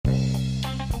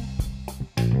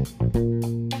On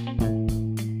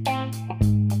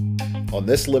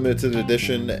this limited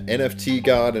edition, NFT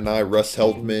God and I, Russ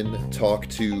Heldman, talk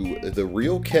to the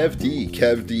real Kev D.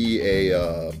 Kev D,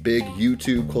 a big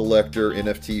YouTube collector,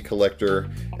 NFT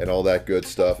collector, and all that good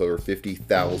stuff. Over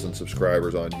 50,000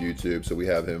 subscribers on YouTube. So we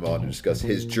have him on to discuss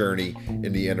his journey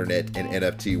in the internet and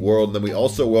NFT world. And then we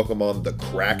also welcome on the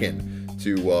Kraken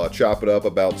to chop it up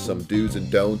about some do's and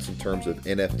don'ts in terms of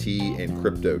NFT and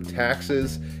crypto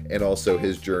taxes, and also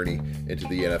his journey into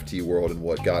the NFT world and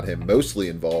what got him mostly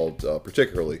involved,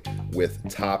 particularly with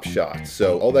Top Shot.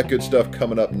 So all that good stuff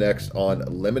coming up next on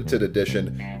Limited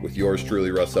Edition with yours truly,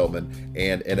 Russ Heldman,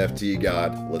 and NFT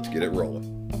God. Let's get it rolling.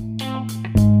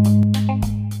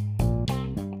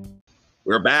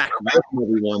 We're back. Welcome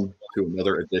everyone to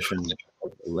another edition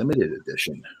of Limited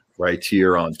Edition, right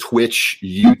here on Twitch,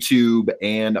 YouTube,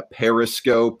 and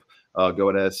Periscope. Go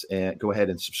ahead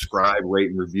and subscribe, rate,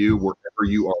 and review wherever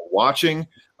you are watching.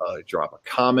 Drop a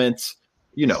comment.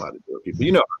 You know how to do it, people.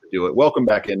 You know how to do it. Welcome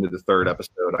back into the third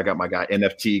episode. I got my guy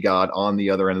NFT God on the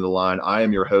other end of the line. I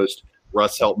am your host,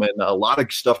 Russ Heldman. A lot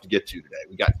of stuff to get to today.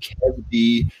 We got Kev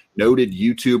D, noted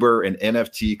YouTuber and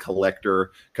NFT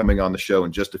collector, coming on the show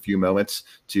in just a few moments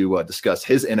to discuss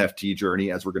his NFT journey,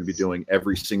 as we're going to be doing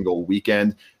every single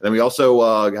weekend. And then we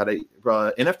also got a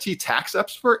NFT tax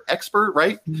expert,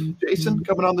 right? Jason,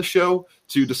 coming on the show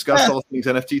to discuss all things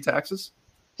NFT taxes.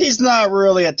 He's not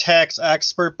really a tax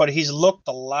expert, but he's looked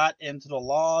a lot into the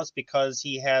laws because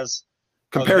he has.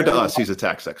 Compared to us, he's a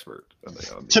tax expert.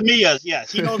 To me,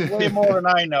 yes. He knows way more than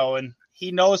I know, and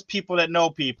he knows people that know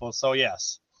people, so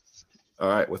yes. All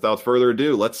right, without further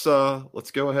ado, let's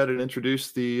go ahead and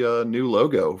introduce the new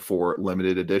logo for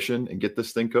Limited Edition and get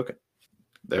this thing cooking.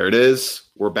 There it is.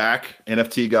 We're back.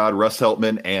 NFT God, Russ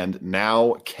Heldman, and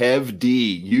now Kev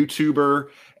D, YouTuber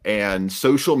and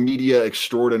social media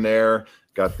extraordinaire.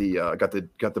 Got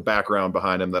the background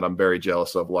behind him that I'm very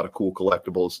jealous of. A lot of cool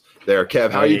collectibles there. Kev,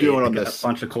 how are you doing on this? A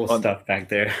bunch of cool stuff back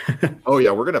there. Oh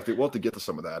yeah, we'll have to get to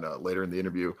some of that later in the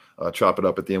interview. Chop it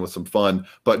up at the end with some fun.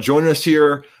 But joining us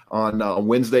here on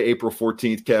Wednesday, April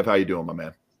 14th. Kev, how you doing, my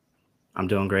man? I'm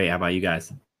doing great. How about you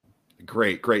guys?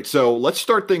 Great. So let's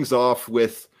start things off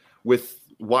with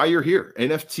why you're here.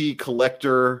 NFT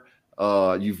collector.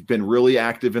 You've been really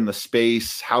active in the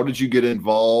space. How did you get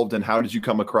involved, and how did you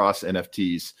come across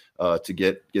NFTs to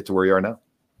get to where you are now?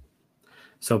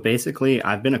 So basically,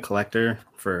 I've been a collector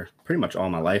for pretty much all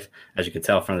my life, as you can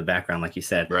tell from the background, like you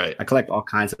said. Right. I collect all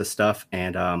kinds of stuff,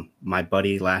 and my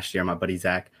buddy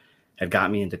Zach, had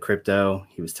got me into crypto.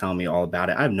 He was telling me all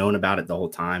about it. I've known about it the whole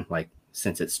time, like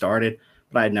since it started,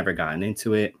 but I had never gotten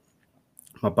into it.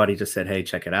 My buddy just said, "Hey,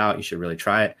 check it out. You should really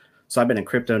try it." So I've been in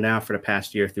crypto now for the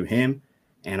past year through him.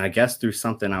 And I guess through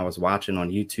something I was watching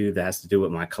on YouTube that has to do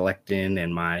with my collecting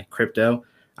and my crypto,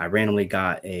 I randomly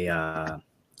got a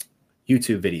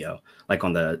YouTube video, like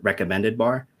on the recommended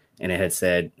bar. And it had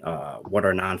said, what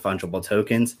are non-fungible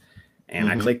tokens? And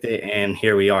I clicked it, and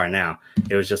here we are now.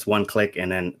 It was just one click and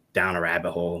then down a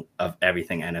rabbit hole of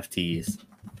everything NFTs.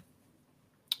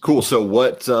 Cool. So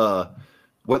what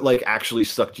like actually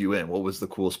sucked you in? What was the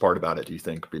coolest part about it, do you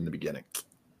think, in the beginning?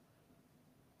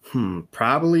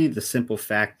 Probably the simple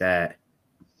fact that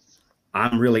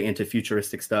I'm really into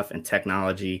futuristic stuff and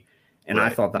technology. And right.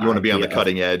 I thought that you want to be on the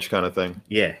cutting edge kind of thing.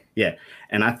 Yeah.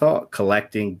 And I thought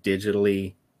collecting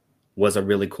digitally was a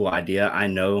really cool idea. I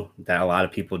know that a lot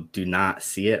of people do not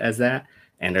see it as that.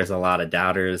 And there's a lot of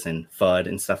doubters and FUD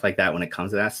and stuff like that when it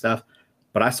comes to that stuff.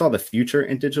 But I saw the future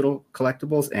in digital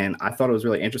collectibles, and I thought it was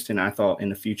really interesting. I thought in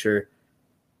the future,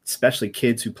 especially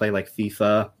kids who play like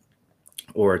FIFA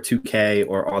or 2K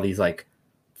or all these like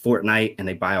Fortnite, and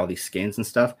they buy all these skins and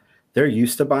stuff, they're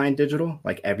used to buying digital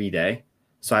like every day.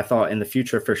 So I thought in the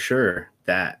future for sure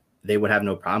that they would have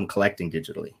no problem collecting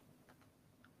digitally.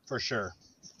 For sure.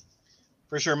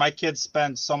 My kids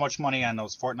spend so much money on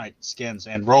those Fortnite skins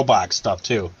and Roblox stuff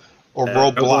too. Or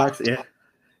Roblox. Yeah.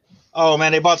 Oh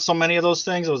man, they bought so many of those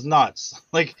things. It was nuts.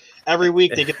 Like every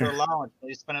week they get their allowance.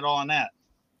 They spend it all on that.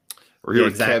 We're here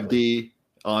with Kev D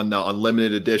on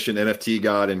Limited Edition, NFT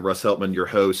God, and Russ Heldman, your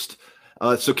host.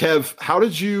 So Kev, how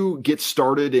did you get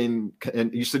started and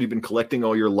you said you've been collecting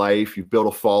all your life. You've built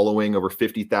a following, over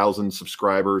 50,000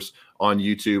 subscribers on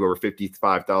YouTube, over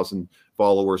 55,000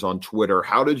 followers on Twitter.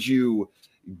 How did you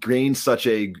gain such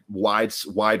a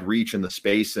wide reach in the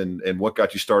space, and what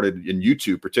got you started in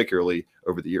YouTube, particularly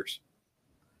over the years?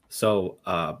 So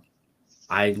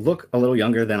I look a little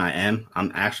younger than I am.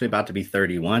 I'm actually about to be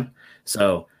 31.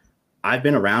 So I've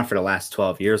been around for the last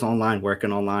 12 years online,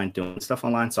 working online, doing stuff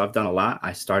online. So I've done a lot.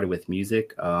 I started with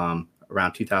music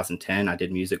around 2010. I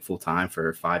did music full time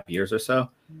for 5 years or so.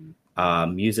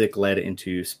 Music led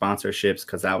into sponsorships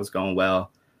because that was going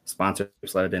well.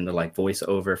 Sponsorships led into like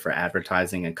voiceover for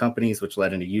advertising and companies, which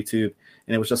led into YouTube.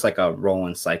 And it was just like a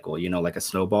rolling cycle, like a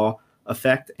snowball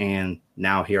effect. And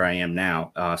now here I am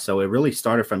now. So it really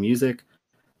started from music,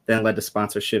 then led to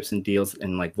sponsorships and deals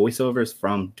and like voiceovers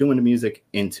from doing the music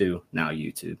into now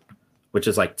YouTube, which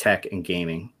is like tech and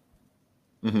gaming.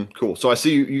 Cool. So I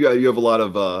see you have a lot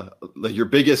of like your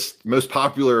biggest, most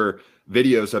popular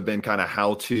videos have been kind of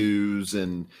how-tos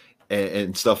and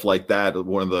stuff like that.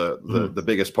 One of the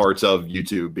biggest parts of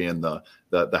YouTube being the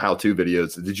how-to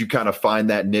videos. Did you kind of find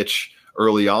that niche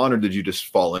early on, or did you just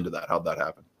fall into that? How'd that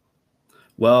happen?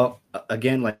 Well,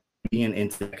 again, like being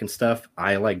into tech and stuff,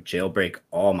 I like jailbreak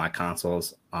all my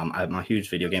consoles. I'm a huge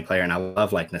video game player, and I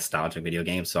love like nostalgic video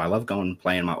games. So I love going and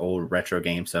playing my old retro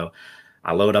games. So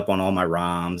I load up on all my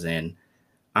ROMs, and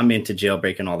I'm into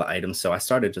jailbreaking all the items. So I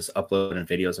started just uploading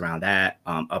videos around that,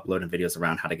 uploading videos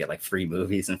around how to get like free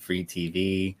movies and free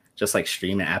TV, just like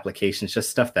streaming applications, just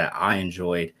stuff that I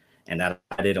enjoyed and that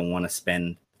I didn't want to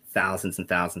spend thousands and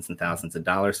thousands and thousands of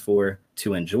dollars for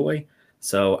to enjoy.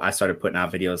 So I started putting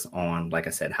out videos on, like I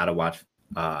said, how to watch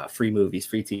free movies,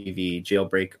 free TV,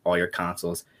 jailbreak all your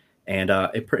consoles. And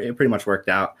it pretty much worked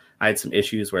out. I had some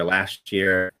issues where last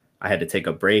year I had to take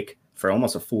a break for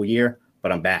almost a full year,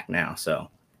 but I'm back now. So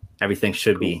everything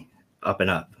should be up and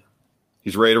up.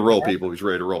 He's ready to roll, people. He's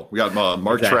ready to roll. We got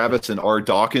Mark Travis and R.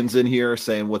 Dawkins in here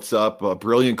saying, "What's up?"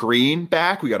 Brilliant Green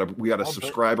back. We got a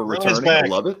subscriber returning. I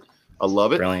love it.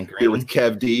 Brilliant Green. Here with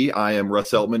Kev D. I am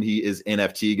Russ Eltman. He is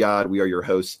NFT God. We are your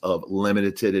hosts of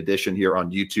Limited Edition here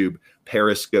on YouTube,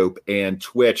 Periscope, and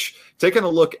Twitch. Taking a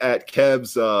look at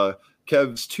Kev's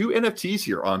two NFTs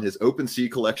here on his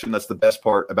OpenSea collection. That's the best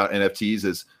part about NFTs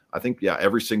is I think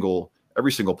every single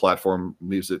platform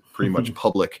leaves it pretty much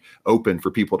public, open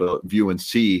for people to view and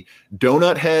see.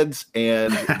 Donut heads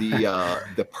and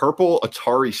the purple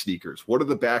Atari sneakers. What are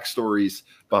the backstories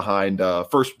behind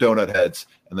first donut heads,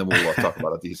 and then we'll talk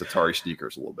about these Atari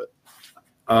sneakers a little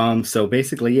bit. So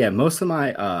basically, most of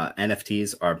my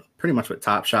NFTs are pretty much with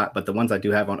Top Shot, but the ones I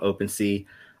do have on OpenSea,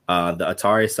 the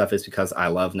Atari stuff is because I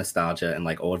love nostalgia and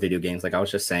like old video games, like I was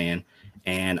just saying.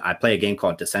 And I play a game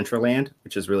called Decentraland,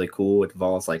 which is really cool. It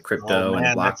involves like crypto and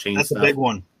blockchain that's stuff. A big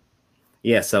one.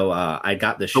 Yeah, so I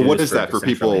got the shoes. So what is that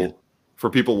for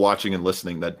people watching and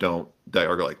listening that are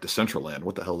like Decentraland?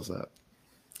 What the hell is that?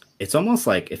 It's almost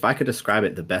like, if I could describe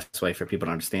it the best way for people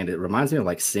to understand it, it reminds me of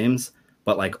like Sims,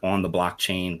 but like on the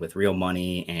blockchain with real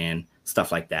money and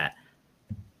stuff like that.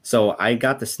 So I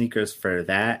got the sneakers for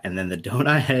that. And then the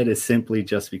donut head is simply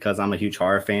just because I'm a huge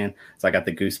horror fan. So I got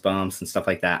the goosebumps and stuff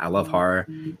like that. I love horror.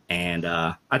 And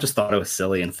I just thought it was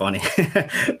silly and funny.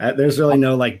 There's really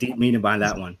no like deep meaning behind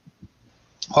that one.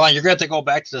 Hold on, you're going to have to go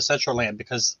back to the Decentraland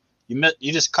because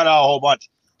you just cut out a whole bunch.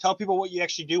 Tell people what you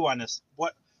actually do on this.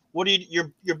 What do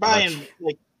you're buying?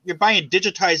 Like you're buying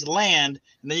digitized land,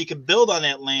 and then you can build on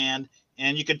that land,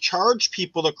 and you can charge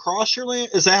people to cross your land.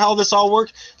 Is that how this all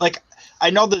works? Like, I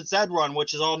know the Zed Run,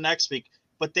 which is all next week,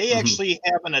 but they actually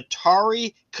have an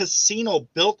Atari casino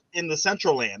built in the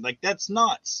Decentraland. Like, that's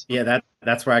nuts. Yeah,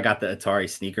 that's where I got the Atari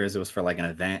sneakers. It was for like an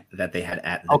event that they had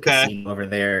at the casino over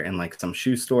there in like some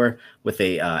shoe store with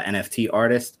a NFT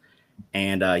artist.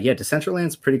 And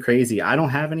Decentraland's pretty crazy. I don't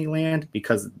have any land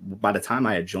because by the time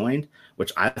I had joined,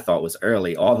 which I thought was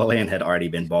early, all the land had already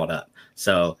been bought up.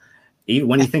 So even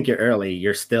when you think you're early,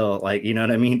 you're still like, you know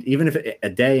what I mean? Even if a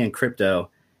day in crypto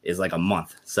is like a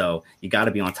month. So you got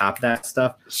to be on top of that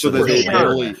stuff. So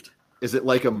is it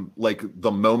like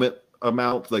the moment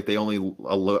amount? Like they only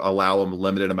allow them a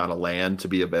limited amount of land to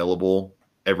be available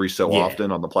every so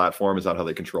often on the platform? Is that how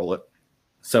they control it?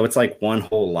 So it's like one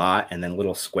whole lot, and then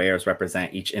little squares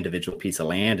represent each individual piece of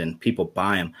land, and people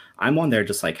buy them. I'm on there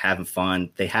just like having fun.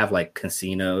 They have like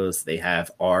casinos, they have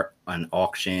art and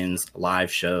auctions,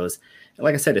 live shows. And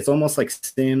like I said, it's almost like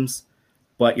Sims,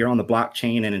 but you're on the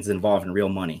blockchain and it's involved in real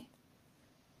money.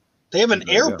 They have an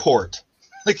airport.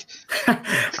 Like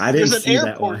I didn't see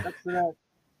that one.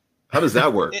 How does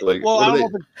that work?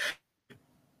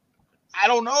 I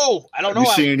don't know. Have you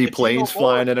seen any planes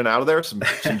flying in and out of there? Some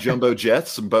jumbo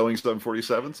jets, some Boeing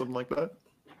 747, something like that?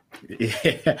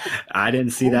 Yeah, I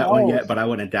didn't see that one yet, but I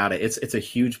wouldn't doubt it. It's a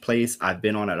huge place. I've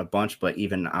been on it a bunch, but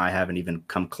even I haven't even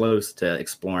come close to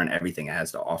exploring everything it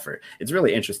has to offer. It's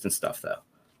really interesting stuff, though.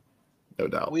 No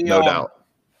doubt. No doubt.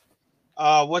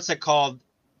 What's it called?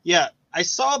 Yeah, I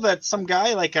saw that some guy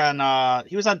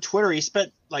he was on Twitter. He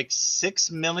spent like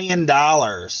 $6 million on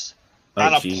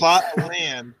a plot of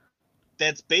land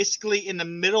that's basically in the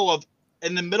middle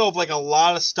of like a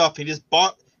lot of stuff.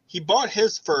 He bought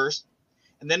his first,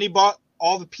 and then he bought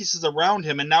all the pieces around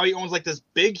him, and now he owns like this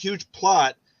big, huge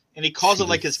plot, and he calls it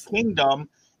like his kingdom,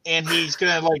 and he's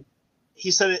gonna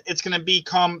he said it's gonna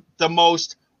become the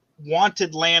most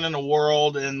wanted land in the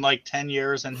world in like 10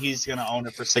 years, and he's gonna own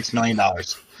it for $6 million.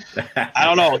 I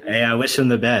don't know. Hey, I wish him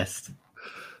the best.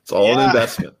 It's all an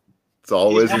investment. It's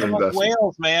always an investment.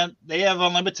 Whales, man, they have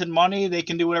unlimited money. They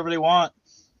can do whatever they want.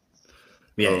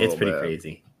 Yeah, it's pretty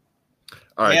crazy.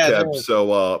 All right,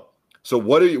 Kev. So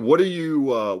what is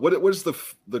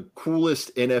the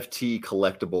coolest NFT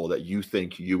collectible that you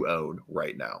think you own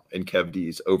right now in Kev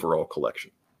D's overall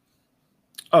collection?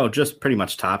 Oh, just pretty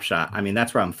much Top Shot. I mean,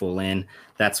 that's where I'm full in.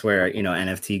 That's where,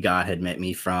 NFT God had met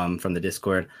me from the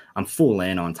Discord. I'm full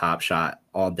in on Top Shot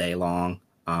all day long.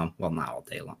 Well, not all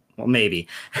day long. Well, maybe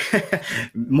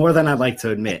more than I'd like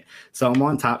to admit. So I'm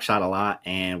on Top Shot a lot,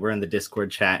 and we're in the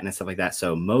Discord chat and stuff like that.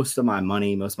 So most of my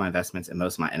money, most of my investments, and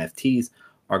most of my NFTs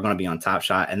are going to be on Top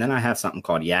Shot. And then I have something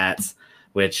called Yats,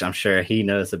 which I'm sure he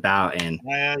knows about. And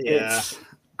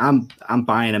I'm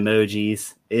buying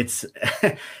emojis. It's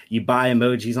you buy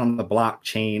emojis on the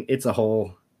blockchain. It's a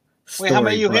whole story. Wait, how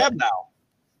many you have now?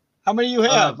 How many you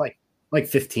have? Like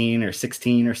 15 or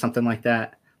 16 or something like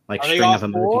that. Like are string of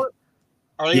emojis.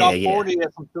 Are they all 40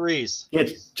 at some threes? Yeah,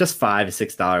 just $5 to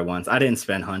 $6 ones. I didn't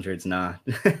spend hundreds, nah.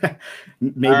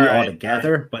 Maybe all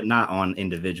together, but not on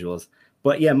individuals.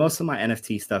 But yeah, most of my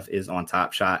NFT stuff is on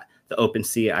Top Shot. The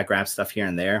OpenSea, I grab stuff here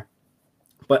and there.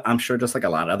 But I'm sure just like a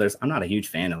lot of others, I'm not a huge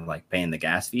fan of like paying the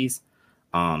gas fees.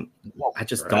 I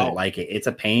just don't like it. It's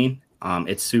a pain.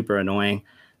 It's super annoying.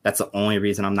 That's the only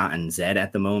reason I'm not in Zed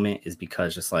at the moment, is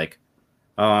because just like,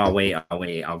 oh, I'll wait.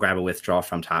 I'll grab a withdrawal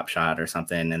from Top Shot or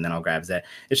something, and then I'll grab Zed.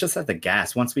 It's just that the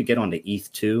gas, once we get on to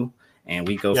ETH2 and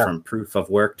we go from proof of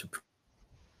work to proof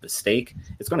of stake,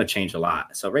 it's going to change a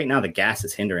lot. So right now the gas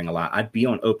is hindering a lot. I'd be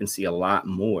on OpenSea a lot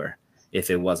more if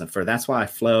it wasn't for. That's why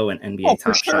Flow and NBA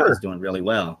Top Shot is doing really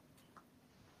well.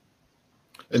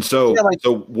 And so,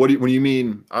 what do you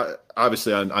mean?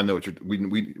 Obviously, I know what we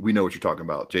know what you're talking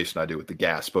about, Jason. I do with the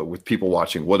gas, but with people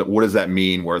watching, what does that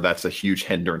mean? Where that's a huge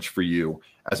hindrance for you,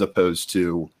 as opposed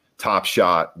to Top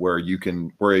Shot, where you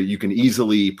can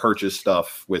easily purchase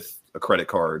stuff with a credit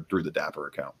card through the Dapper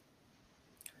account.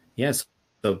 Yes.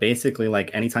 So basically,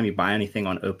 like anytime you buy anything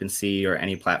on OpenSea or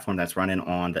any platform that's running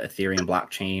on the Ethereum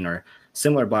blockchain or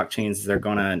similar blockchains, they're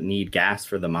going to need gas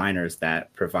for the miners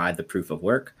that provide the proof of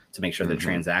work to make sure the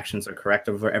transactions are correct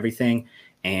over everything.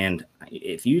 And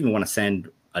if you even want to send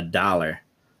 $1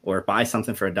 or buy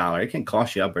something for $1, it can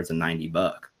cost you upwards of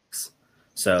 $90.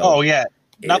 So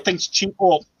nothing's cheap.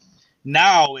 Well,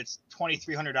 now it's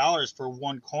 $2,300 for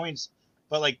one coins,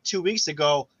 but like 2 weeks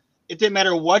ago, it didn't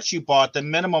matter what you bought. The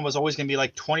minimum was always going to be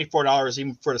like $24,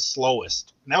 even for the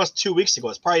slowest. And that was 2 weeks ago.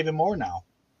 It's probably even more now.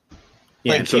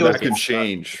 Yeah, like, so that could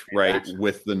change, right?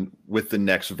 With the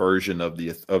next version of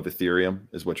Ethereum,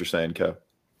 is what you're saying, Kev?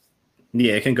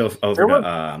 Yeah, it can go over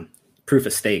to proof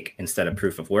of stake instead of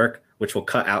proof of work, which will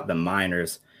cut out the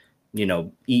miners,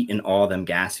 eating all them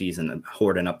gas fees and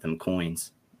hoarding up them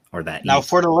coins or that. Now,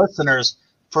 for the listeners,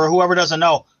 for whoever doesn't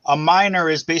know, a miner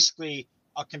is basically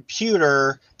a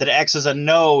computer that acts as a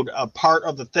node, a part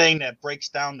of the thing that breaks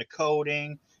down the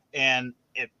coding, and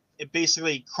it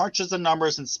basically crunches the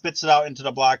numbers and spits it out into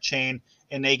the blockchain,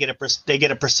 and they get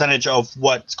a percentage of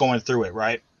what's going through it,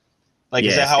 right? Like,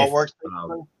 is that how it works?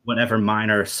 Whatever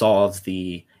miner solves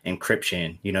the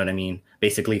encryption, you know what I mean?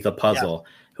 Basically the puzzle,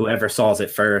 whoever solves it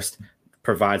first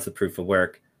provides the proof of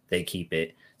work, they keep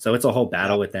it. So it's a whole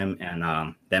battle with them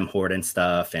and them hoarding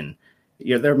stuff, and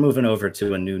they're moving over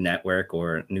to a new network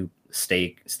or new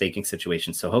staking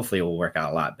situation. So hopefully it will work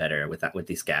out a lot better with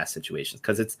these gas situations,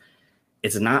 because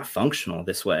it's not functional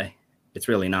this way. It's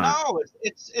really not. No,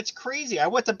 it's crazy. I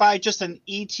went to buy just an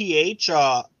ETH,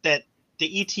 the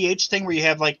ETH thing where you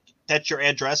have like that's your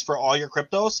address for all your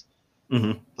cryptos,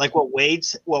 like what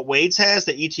Wade's has,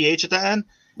 the ETH at the end,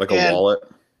 like a wallet.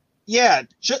 Yeah,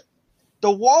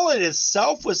 the wallet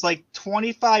itself was like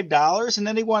 $25, and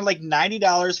then they wanted like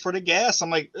 $90 for the gas. I'm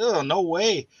like, oh, no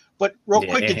way. But real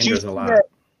quick, did you see that?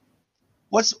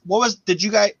 Did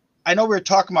you guys? I know we were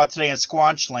talking about today in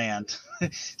Squanchland,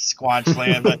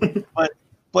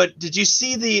 but did you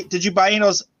see did you buy any of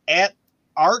those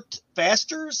Art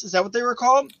Fasters? Is that what they were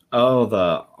called? Oh,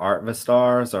 the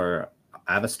Artvastars or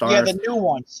Avastars? Yeah, the new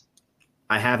ones.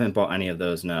 I haven't bought any of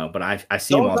those, no, but I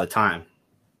see them all the time.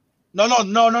 No.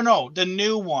 The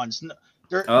new ones.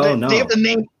 They have the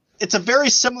name. It's a very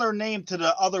similar name to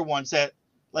the other ones that,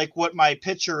 like what my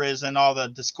picture is in all the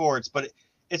Discords, but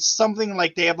it's something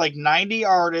like they have like 90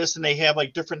 artists and they have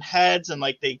like different heads and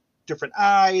like different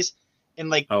eyes and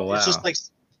like it's just like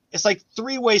it's like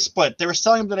three-way split. They were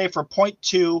selling them today for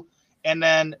 0.2, and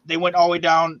then they went all the way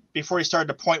down before he started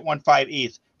to 0.15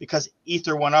 ETH because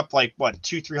Ether went up like what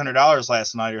 $200-300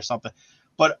 last night or something.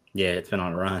 But yeah, it's been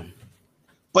on a run.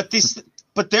 But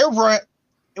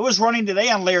it was running today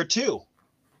on layer 2.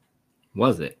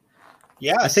 Was it?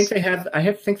 Yes. I think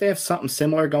they have something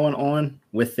similar going on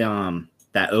with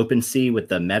that OpenSea with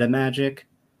the MetaMagic.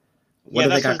 What do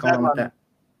they got going on with that?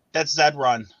 That's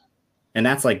Zedrun. And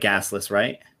that's like gasless,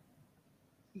 right?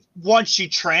 Once you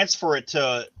transfer it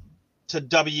to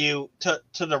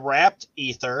the wrapped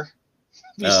Ether,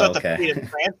 you still have to pay to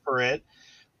transfer it.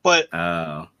 But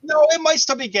no, it might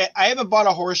still be I haven't bought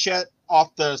a horse yet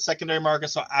off the secondary market,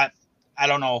 so I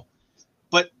don't know.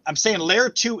 But I'm saying layer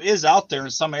 2 is out there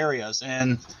in some areas,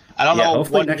 and I don't know.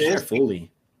 Hopefully next year fully.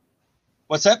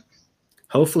 What's that?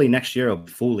 Hopefully next year it'll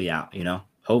be fully out.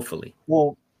 Hopefully.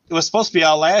 Well, it was supposed to be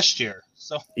out last year,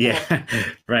 so yeah,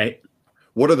 right.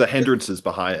 What are the hindrances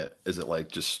behind it? Is it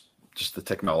like just the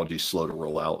technology slow to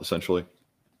roll out, essentially?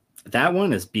 That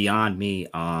one is beyond me.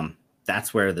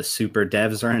 That's where the super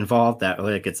devs are involved. That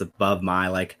like it's above my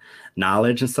like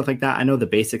knowledge and stuff like that. I know the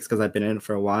basics because I've been in it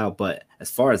for a while, but as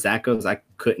far as that goes, I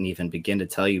couldn't even begin to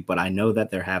tell you. But I know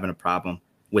that they're having a problem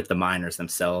with the miners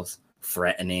themselves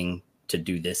threatening to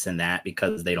do this and that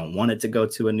because they don't want it to go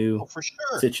to a new for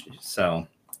sure. situation. So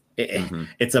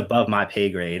it's above my pay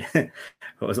grade.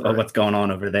 What's going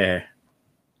on over there?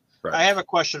 Right. I have a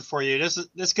question for you.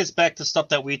 This gets back to stuff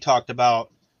that we talked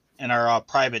about in our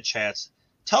private chats.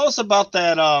 Tell us about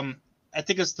that. I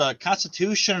think it's the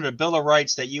Constitution or the Bill of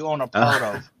Rights that you own a part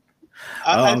of.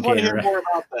 I want to hear more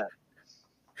about that.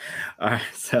 All right.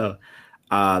 So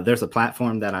there's a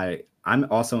platform that I'm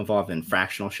also involved in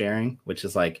fractional sharing, which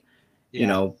is like,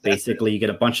 basically you get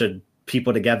a bunch of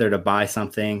people together to buy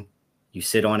something. You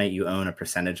sit on it, you own a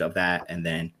percentage of that. And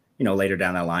then, later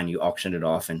down the line, you auction it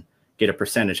off and get a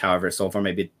percentage. However it's sold for,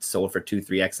 maybe it's sold for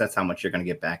 2-3x. That's how much you're going to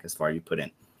get back as far as you put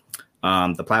in.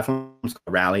 The platform is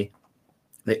called Rally.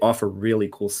 They offer really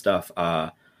cool stuff,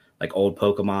 like old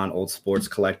Pokemon, old sports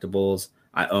collectibles.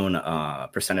 I own a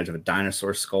percentage of a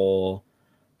dinosaur skull,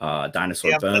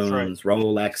 dinosaur bones, right.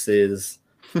 Rolexes.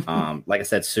 Like I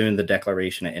said, soon the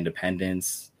Declaration of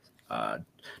Independence.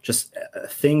 Just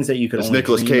things that you could. Does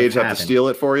Nicolas Cage have to steal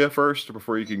it for you first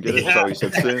before you can get it? So he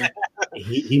said soon.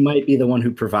 He might be the one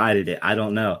who provided it. I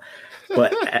don't know,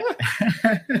 but.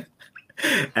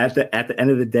 At the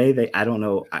end of the day, I don't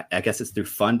know. I guess it's through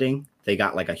funding. They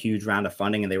got like a huge round of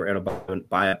funding, and they were able to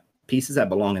buy pieces that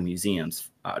belong in museums,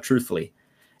 truthfully,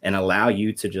 and allow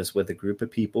you to just with a group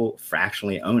of people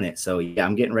fractionally own it. So yeah,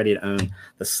 I'm getting ready to own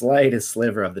the slightest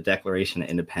sliver of the Declaration of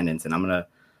Independence, and I'm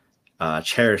gonna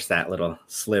cherish that little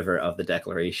sliver of the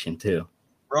Declaration too.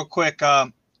 Real quick,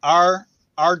 our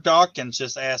Dawkins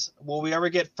just asked, will we ever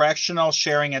get fractional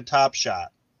sharing in Top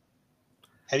Shot?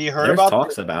 Have you heard There's about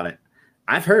talks about it?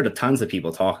 I've heard tons of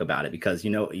people talk about it because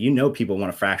people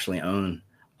want to fractionally own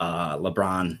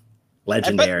LeBron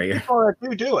Legendary. I bet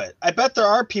people do it. I bet there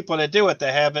are people that do it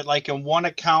that have it like in one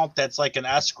account that's like an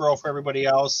escrow for everybody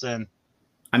else. And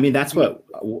I mean that's what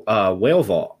Whale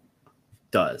Vault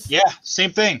does. Yeah,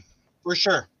 same thing for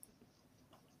sure.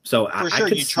 So for sure,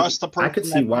 you trust the person. I could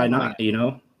see why not.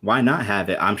 Why not have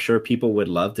it? I'm sure people would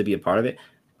love to be a part of it.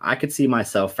 I could see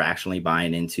myself fractionally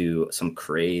buying into some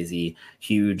crazy,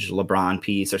 huge LeBron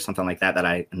piece or something like that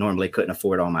I normally couldn't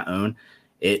afford on my own.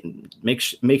 It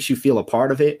makes you feel a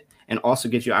part of it and also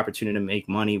gives you opportunity to make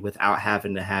money without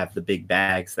having to have the big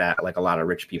bags that like a lot of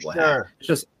rich people have.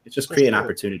 It's just create an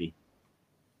opportunity.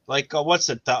 Like what's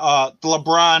it? The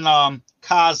LeBron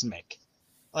Cosmic.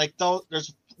 Like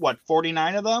there's what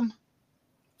 49 of them?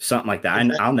 Something like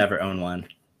that. I'll never own one.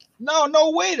 No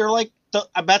way. They're like.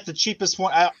 I bet the cheapest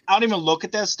one. I don't even look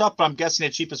at that stuff, but I'm guessing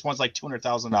the cheapest one's like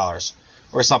 $200,000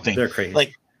 or something. They're crazy.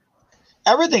 Like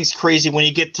everything's crazy when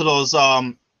you get to those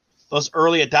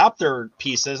early adopter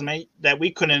pieces, mate. That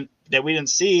we didn't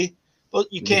see.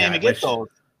 You can't even get those.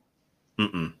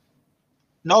 Mm-mm.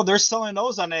 No, they're selling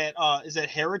those on that. Is it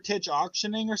Heritage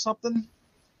Auctioning or something?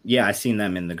 Yeah, I seen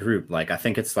them in the group. Like I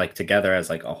think it's like together as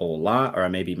like a whole lot, or I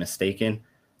may be mistaken.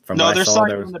 They're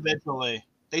selling individually.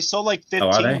 They sold like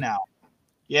 15 now.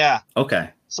 Yeah. Okay.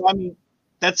 So I mean,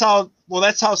 that's how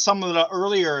some of the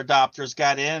earlier adopters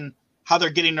got in. How they're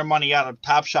getting their money out of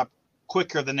Top Shop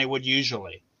quicker than they would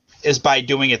usually is by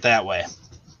doing it that way.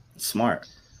 Smart.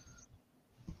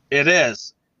 It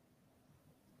is.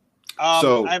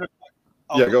 Go ahead.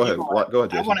 Go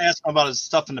ahead. Jason. I want to ask him about his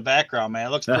stuff in the background, man.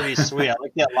 It looks pretty sweet. I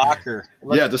like that locker.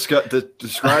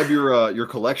 Describe your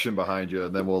collection behind you,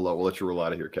 and then we'll let you roll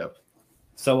out of here, Kev.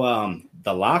 So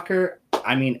the locker,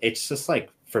 I mean, it's just like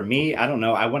For me, I don't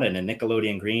know. I wanted a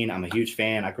Nickelodeon green. I'm a huge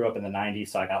fan. I grew up in the 90s,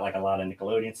 so I got like a lot of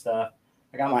Nickelodeon stuff.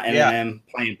 I got my M&M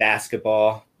playing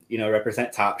basketball,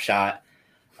 represent Top Shot,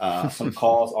 some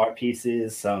calls, art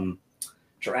pieces, some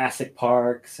Jurassic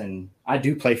Parks, and I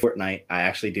do play Fortnite. I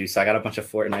actually do. So I got a bunch of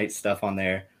Fortnite stuff on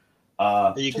there.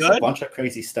 Are you just good? A bunch of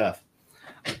crazy stuff.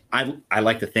 I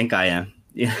like to think I am.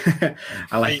 Yeah,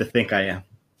 I like to think I am.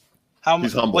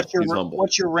 He's humble.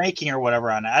 What's your ranking or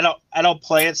whatever on it? I don't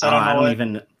play it, so I don't know.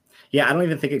 I don't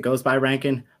even think it goes by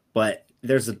ranking. But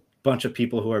there's a bunch of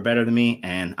people who are better than me,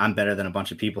 and I'm better than a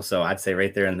bunch of people. So I'd say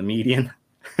right there in the median.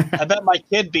 I bet my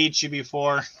kid beat you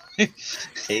before. I'm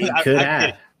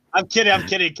kidding.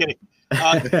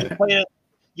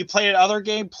 You played another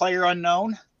game, Player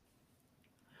Unknown?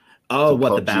 Oh,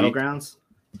 what, the Battlegrounds?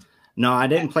 No, I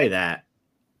didn't play that.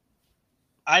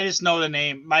 I just know the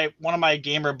name. One of my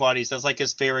gamer buddies, that's like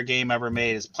his favorite game ever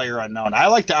made, is Player Unknown. I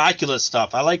like the Oculus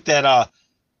stuff. I like that. I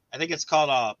think it's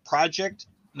called Project.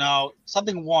 No,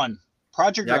 something one.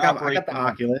 Project. Yeah, I got the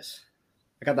Oculus.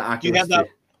 I got the Oculus.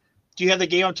 Do you have the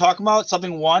game I'm talking about?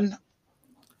 Something one.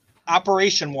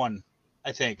 Operation One,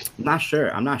 I think. I'm not sure.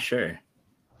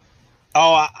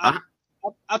 Oh,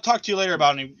 I'll talk to you later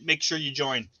about it and make sure you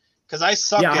join. Because I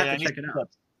suck at it.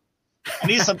 I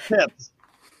need some tips.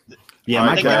 Yeah,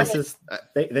 my glasses,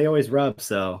 they always rub,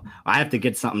 so I have to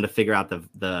get something to figure out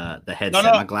the headset.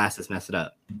 No. My glasses mess it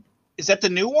up. Is that the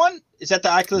new one? Is that the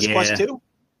Oculus Quest 2?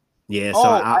 Yeah, so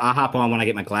I'll hop on when I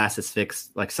get my glasses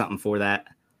fixed, like something for that.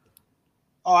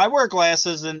 Oh, I wear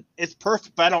glasses, and it's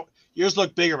perfect, but I don't. Yours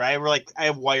look bigger, right? I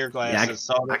have wire glasses.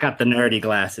 I got the nerdy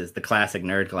glasses, the classic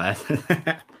nerd glasses.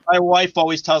 My wife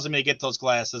always tells me to get those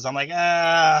glasses. I'm like,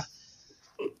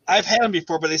 I've had them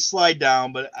before, but they slide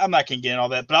down. But I'm not gonna get in all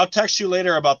that. But I'll text you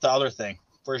later about the other thing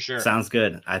for sure. Sounds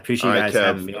good. I appreciate you guys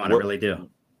having me on. I really do.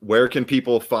 Where can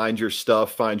people find your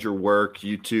stuff, find your work?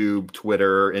 YouTube,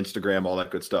 Twitter, Instagram, all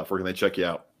that good stuff. Where can they check you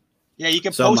out? Yeah, you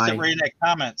can post it right in the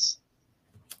comments.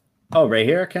 Oh, right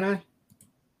here, can I?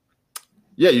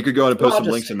 Yeah, you could go ahead and post some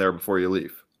links in there before you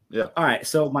leave. Yeah. All right.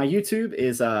 So my YouTube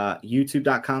is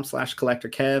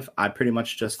youtube.com/CollectorKev. I pretty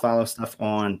much just follow stuff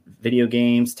on video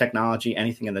games, technology,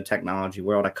 anything in the technology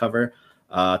world I cover.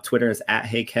 Twitter is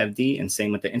 @HeyKevD, and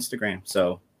same with the Instagram.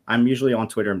 So I'm usually on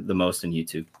Twitter the most and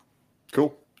YouTube.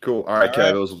 Cool. All right,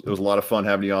 Kev. It was a lot of fun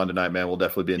having you on tonight, man. We'll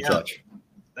definitely be in touch.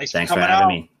 Thanks for having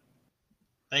me.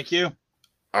 Thank you.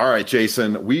 All right,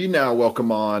 Jason, we now welcome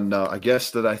on a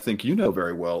guest that I think you know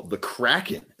very well. The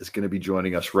Kraken is going to be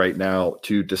joining us right now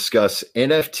to discuss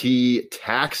NFT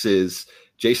taxes.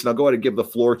 Jason, I'll go ahead and give the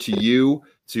floor to you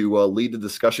to lead the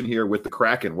discussion here with the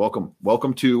Kraken.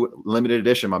 Welcome to Limited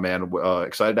Edition, my man.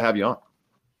 Excited to have you on.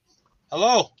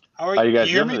 Hello. How are you guys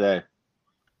doing today?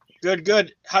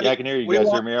 Good. I can hear you. You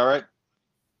guys hear me all right?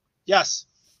 Yes.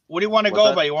 What do you want to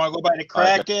go by? You want to go by the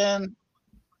Kraken?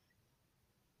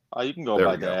 You can go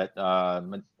by that.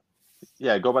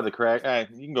 Go by the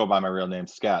Kraken. You can go by my real name,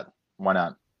 Scott. Why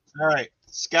not? All right,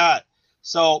 Scott.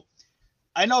 So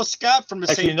I know Scott from the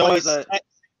same place.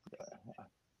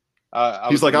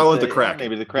 He's like, I want the Kraken.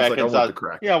 Maybe the Kraken. Like, I want the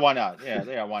Kraken. Yeah, why not?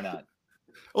 Yeah, why not?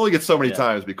 Only get so many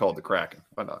times to be called the Kraken.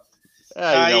 Why not? You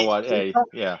know what?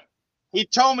 He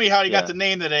told me how he got the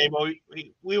name today, but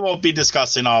we won't be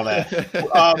discussing all that.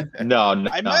 No.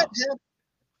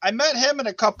 I met him in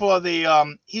a couple of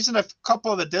the he's in a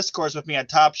couple of the discords with me on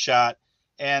Top Shot,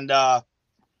 and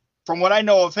from what I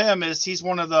know of him is he's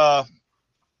one of the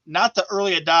not the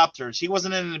early adopters. He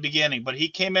wasn't in the beginning, but he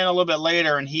came in a little bit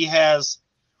later, and he has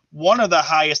one of the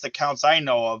highest accounts I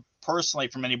know of personally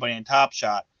from anybody in Top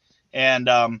Shot. And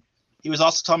he was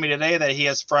also telling me today that he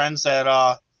has friends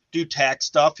that do tax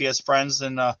stuff. He has friends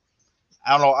in I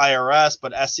don't know IRS,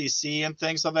 but SEC and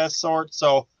things of that sort.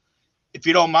 So if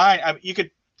you don't mind, you could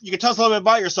tell us a little bit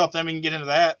about yourself, then we can get into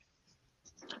that.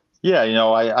 Yeah,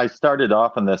 I started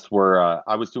off on this where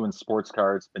I was doing sports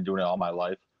cards, been doing it all my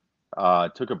life.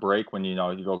 Took a break when, you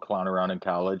go clown around in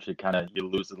college. You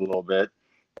lose it a little bit.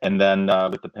 And then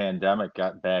with the pandemic,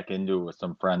 got back into it with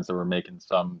some friends that were making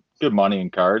some good money in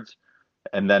cards.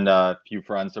 And then a few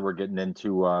friends that were getting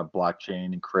into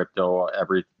blockchain and crypto,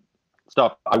 every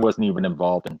stuff I wasn't even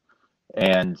involved in.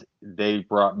 And they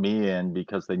brought me in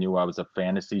because they knew I was a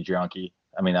fantasy junkie.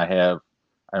 I mean, I have,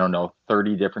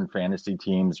 30 different fantasy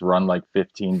teams, run like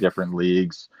 15 different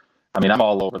leagues. I mean, I'm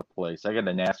all over the place. I got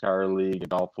a NASCAR league, a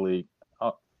golf league,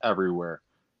 everywhere.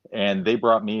 And they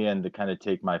brought me in to kind of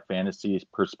take my fantasy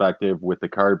perspective with the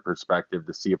card perspective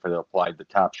to see if it applied to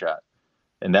Top Shot.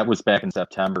 And that was back in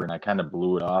September, and I kind of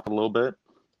blew it off a little bit,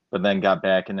 but then got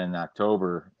back in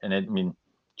October. And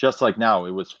just like now,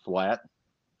 it was flat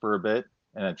for a bit,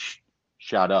 and it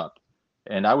shot up.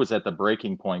 And I was at the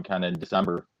breaking point kind of in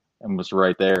December and was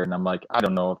right there. And I'm like, I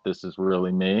don't know if this is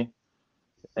really me.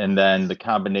 And then the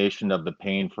combination of the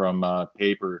pain from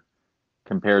paper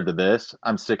compared to this,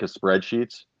 I'm sick of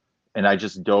spreadsheets. And I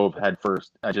just dove head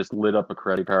first. I just lit up a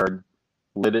credit card,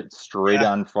 lit it straight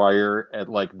on fire at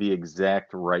like the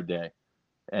exact right day.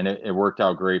 And it worked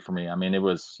out great for me. I mean, it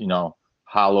was,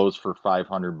 hollows for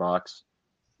 $500.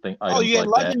 Oh, you had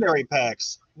like legendary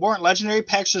packs. Weren't legendary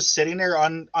packs just sitting there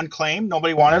unclaimed?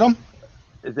 Nobody wanted them?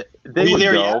 They would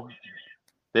go.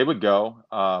 They would go.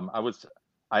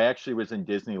 I actually was in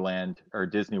Disneyland or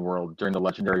Disney World during the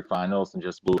legendary finals and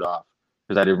just blew it off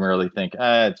because I didn't really think,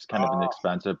 it's kind of an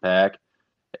expensive pack.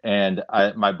 And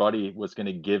my buddy was going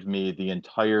to give me the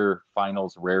entire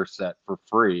finals rare set for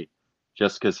free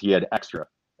just because he had extra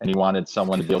and he wanted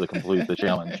someone to be able to complete the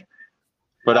challenge.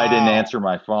 But I didn't answer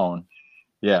my phone.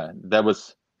 Yeah, that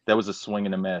was a swing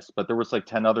and a miss. But there was like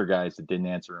 10 other guys that didn't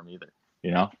answer him either,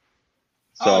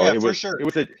 So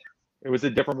it was a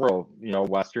different world.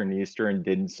 Western, Eastern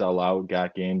didn't sell out.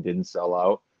 Got Game didn't sell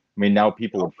out. I mean, now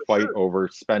people would fight over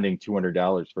spending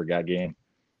 $200 for Got Game.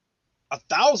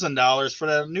 $1,000 for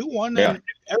that new one, and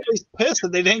everybody's pissed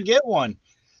that they didn't get one.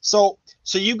 So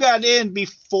you got in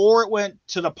before it went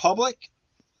to the public?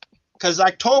 Because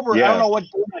October, I don't know what day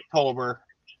in October.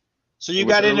 So you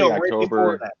got into it right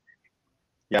before that.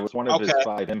 Yeah, it was one of his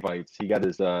 5 invites. He got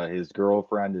his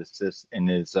girlfriend, his sis, and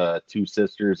his 2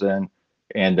 sisters in,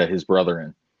 and his brother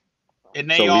in. And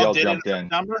they all did it in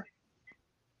September?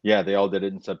 Yeah, they all did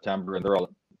it in September, and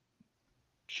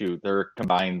they're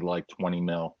combined like 20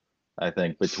 mil, I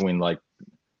think, between like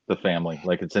the family.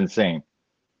 Like it's insane.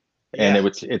 And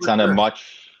it's on a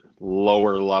much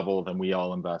lower level than we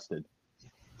all invested.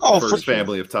 Oh, first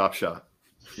family of Top Shot.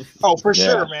 Oh, for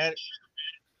sure, man.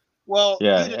 Well,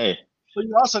 hey. But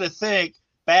you also to think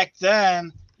back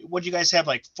then, would you guys have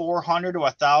like 400 to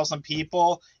 1,000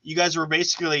 people? You guys were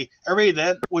basically everybody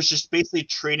that was just basically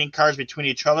trading cards between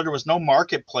each other. There was no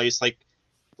marketplace like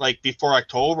before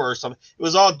October or something. It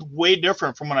was all way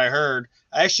different from what I heard.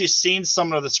 I actually seen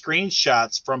some of the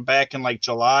screenshots from back in like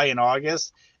July and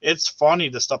August. It's funny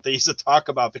the stuff they used to talk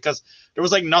about because there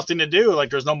was like nothing to do. Like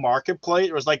there's no marketplace.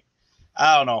 It was like,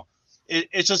 I don't know.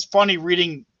 It's just funny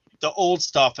reading the old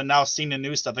stuff and now seeing the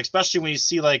new stuff, especially when you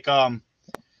see like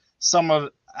some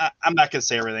of, I'm not gonna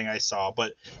say everything I saw,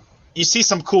 but you see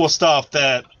some cool stuff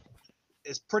that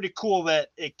is pretty cool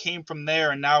that it came from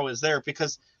there and now is there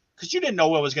because you didn't know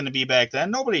what it was going to be back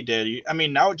then. Nobody did. I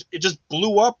mean, now it just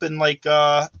blew up in like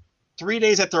 3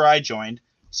 days after I joined,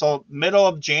 so middle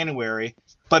of January.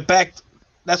 But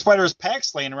that's why there was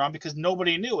packs laying around because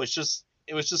nobody knew. It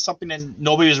was just something that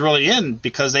nobody was really in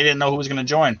because they didn't know who was going to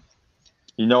join.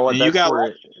 You know what? I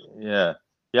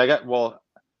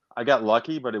got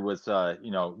lucky, but it was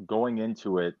going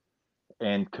into it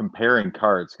and comparing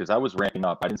cards because I was ramping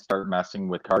up. I didn't start messing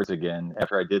with cards again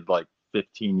after I did like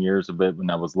 15 years of it when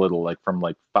I was little, like from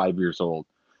like 5 years old.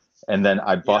 And then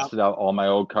I busted out all my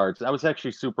old cards. I was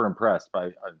actually super impressed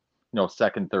by,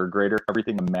 second, third grader,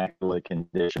 everything immaculate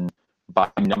condition, by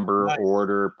number,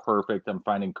 order, perfect. I'm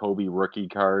finding Kobe rookie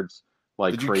cards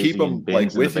like Did you crazy keep them in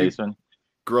bins like in the basement.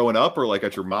 Growing up or like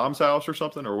at your mom's house or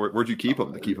something? Or where'd you keep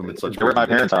them to keep them in such? They were at my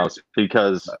parents' house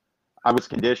because I was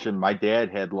conditioned. My dad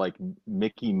had like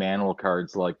Mickey Mantle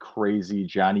cards, like crazy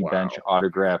Johnny Bench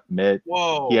autograph mitt.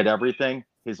 Whoa. He had everything.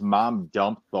 His mom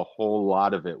dumped the whole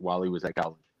lot of it while he was at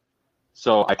college.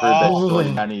 So I heard that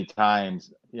story many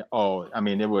times. I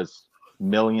mean, it was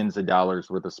millions of dollars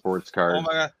worth of sports cards. Oh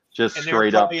my God. Just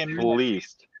straight up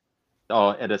fleeced.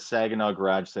 At a Saginaw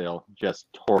garage sale, just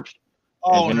torched.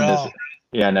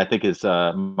 And I think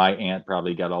my aunt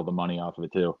probably got all the money off of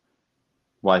it too,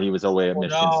 while he was away at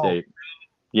Michigan State.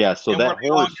 Yeah, so that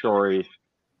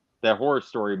horror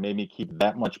story made me keep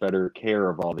that much better care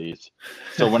of all these.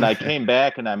 So when I came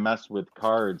back and I messed with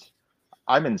cards,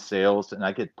 I'm in sales and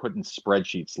I get put in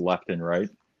spreadsheets left and right.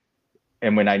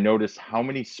 And when I noticed how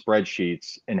many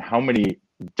spreadsheets and how many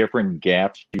different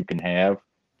gaps you can have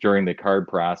during the card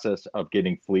process of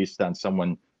getting fleeced on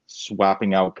someone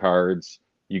swapping out cards,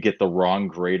 you get the wrong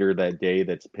grader that day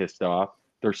that's pissed off.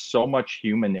 There's so much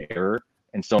human error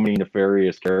and so many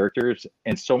nefarious characters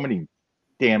and so many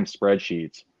damn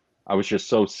spreadsheets. I was just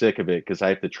so sick of it because I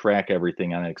have to track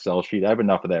everything on an Excel sheet. I have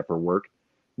enough of that for work.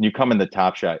 When you come in the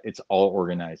Top Shot, it's all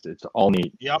organized. It's all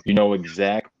neat. Yep. You know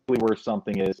exactly where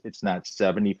something is. It's not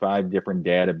 75 different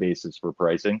databases for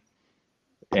pricing.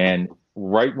 And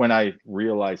right when I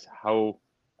realized how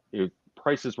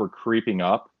prices were creeping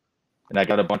up, and I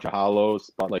got a bunch of hollows,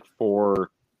 bought like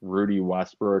 4 Rudy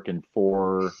Westbrook and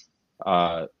 4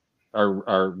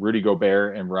 Rudy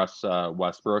Gobert and Russ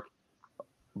Westbrook.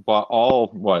 bought all,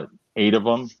 what, 8 of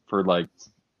them for like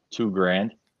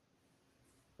 $2,000.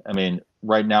 I mean,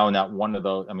 right now, not one of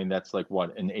those, I mean, that's like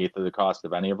what, an eighth of the cost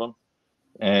of any of them.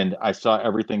 And I saw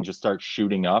everything just start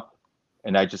shooting up,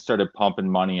 and I just started pumping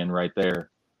money in right there.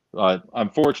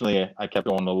 Unfortunately, I kept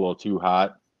going a little too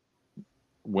hot,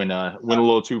 went a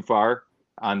little too far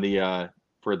on the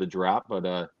for the drop.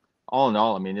 But all in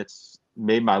all, I mean, it's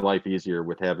made my life easier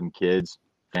with having kids,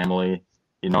 family,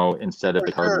 you know, instead of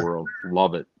the card world.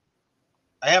 Love it.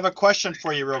 I have a question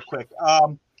for you real quick.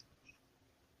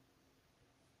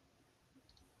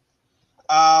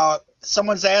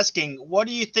 Someone's asking, what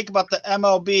do you think about the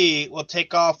MLB will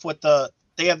take off with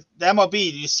they have the MLB?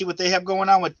 Do you see what they have going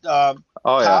on with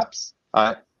Topps?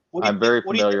 Yeah. I'm very familiar.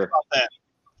 What do you think about that?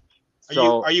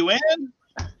 Are you in?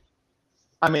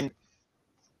 I mean,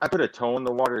 I put a toe in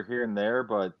the water here and there,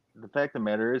 but the fact of the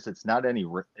matter is,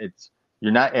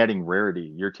 you're not adding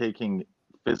rarity. You're taking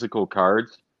physical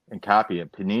cards and copy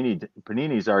it.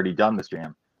 Panini's already done this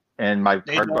jam, and my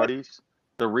card buddies.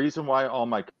 The reason why all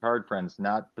my card friends,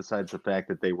 not besides the fact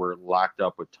that they were locked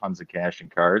up with tons of cash and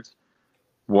cards,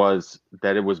 was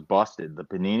that it was busted. The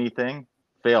Panini thing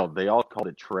failed. They all called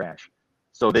it trash.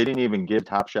 So they didn't even give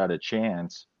Top Shot a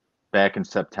chance back in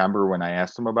September when I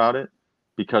asked them about it,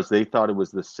 because they thought it was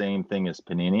the same thing as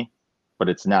Panini, but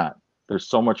it's not. There's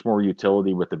so much more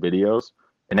utility with the videos.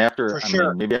 And after,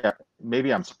 mean,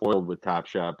 maybe I'm spoiled with Top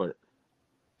Shot, but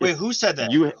wait, who said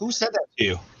that? Who said that to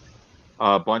you?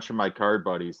 A bunch of my card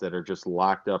buddies that are just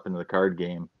locked up into the card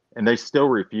game, and they still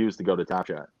refuse to go to Top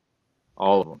Shot.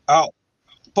 All of them. Oh,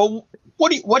 but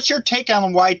what's your take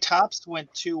on why Topps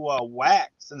went to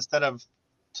Wax instead of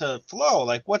to Flow?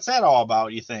 Like, what's that all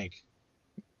about, you think?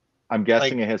 I'm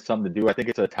guessing it has something to do. I think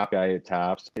it's a top guy at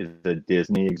Topps is a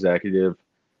Disney executive,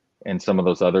 and some of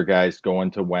those other guys going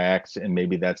to Wax, and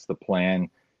maybe that's the plan.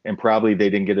 And probably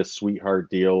they didn't get a sweetheart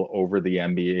deal over the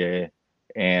NBA,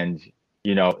 and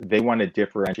you know, they want to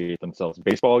differentiate themselves.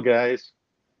 Baseball guys,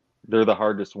 they're the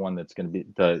hardest one that's going to be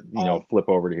flip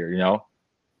over to here, you know,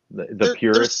 the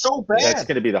purists. So bad. That's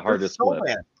going to be the hardest flip.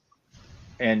 Bad.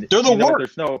 And they're the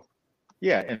worst.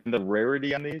 And the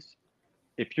rarity on these,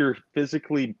 if you're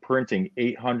physically printing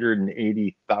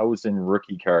 880,000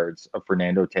 rookie cards of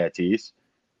Fernando Tatis,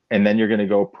 and then you're going to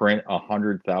go print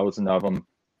 100,000 of them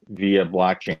via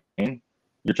blockchain,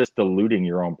 you're just diluting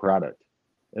your own product.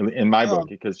 In my book,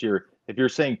 because if you're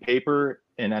saying paper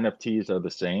and NFTs are the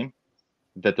same,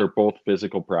 that they're both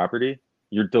physical property,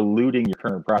 you're diluting your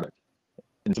current product.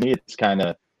 And to me, it's kind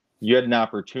of, you had an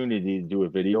opportunity to do a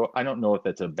video. I don't know if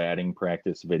that's a batting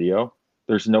practice video.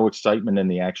 There's no excitement in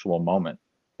the actual moment.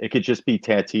 It could just be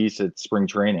Tatis at spring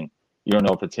training. You don't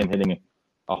know if it's him hitting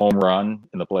a home run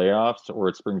in the playoffs or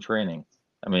it's spring training.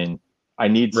 I mean, I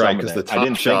need some because the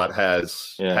Top Shot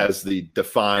has the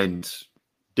defined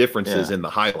differences in the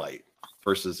highlight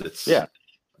versus I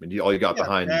mean, all you got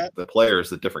behind the player is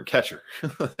the different catcher.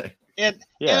 and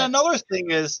another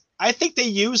thing is, I think they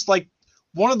used like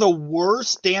one of the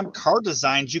worst damn card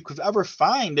designs you could ever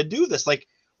find to do this. Like,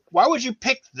 why would you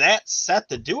pick that set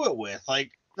to do it with?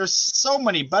 Like, there's so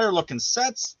many better looking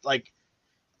sets. Like,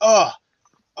 I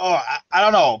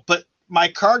don't know, but my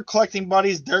card collecting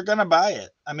buddies, they're gonna buy it.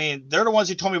 I mean, they're the ones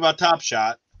who told me about Top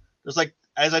Shot. There's like,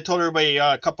 as I told everybody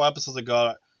a couple episodes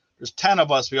ago, there's 10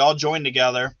 of us. We all joined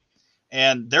together,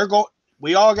 and I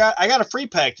got a free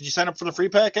pack. Did you sign up for the free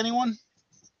pack? Anyone?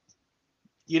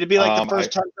 You'd be like the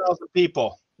first 10,000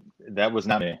 people. That was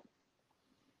not me.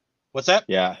 What's that?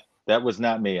 Yeah, that was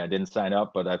not me. I didn't sign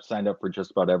up, but I've signed up for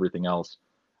just about everything else.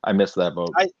 I missed that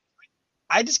vote.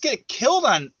 I just get killed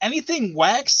on anything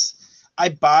Wax. I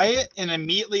buy it, and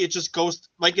immediately it just goes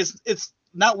like it's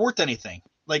not worth anything.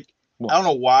 Like, I don't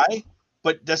know why,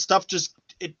 but that stuff just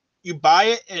you buy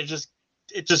it and it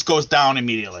just goes down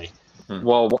immediately.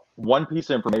 Well, one piece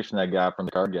of information I got from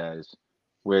the card guys,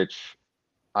 which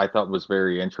I thought was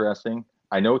very interesting.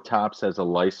 I know Topps has a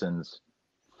license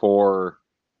for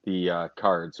the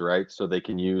cards, right? So they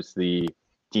can use the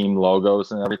team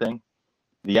logos and everything.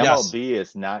 The MLB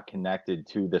is not connected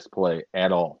to this play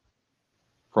at all,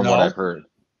 from what I've heard.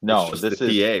 No, this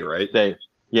is PA, right?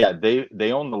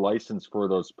 They own the license for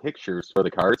those pictures for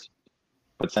the cards.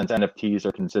 But since NFTs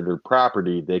are considered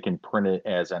property, they can print it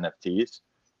as NFTs.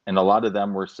 And a lot of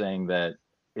them were saying that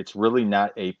it's really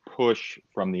not a push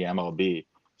from the MLB.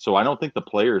 So I don't think the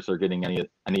players are getting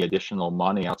any additional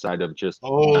money outside of just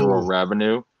general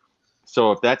revenue.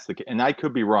 So if that's and I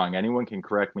could be wrong. Anyone can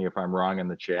correct me if I'm wrong in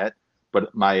the chat.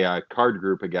 But my card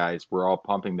group of guys were all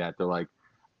pumping that. They're like,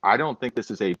 I don't think this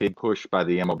is a big push by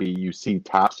the MLB. You see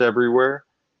Topps everywhere.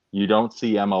 You don't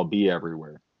see MLB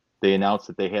everywhere. They announced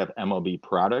that they have MLB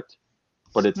product,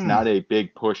 but it's not a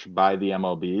big push by the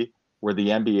MLB. Where the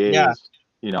NBA Yeah. is,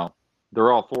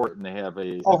 they're all for it and they have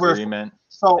a agreement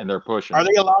and they're pushing. Are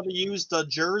they allowed to use the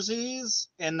jerseys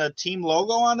and the team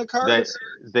logo on the cards?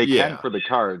 They can for the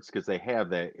cards because they have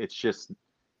that. It's just,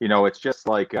 it's just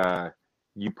like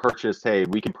you purchase, hey,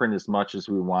 we can print as much as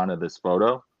we want of this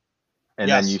photo.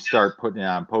 And then you start putting it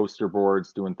on poster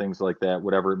boards, doing things like that,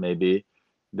 whatever it may be.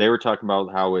 They were talking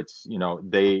about how it's,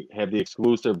 they have the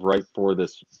exclusive right for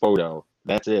this photo.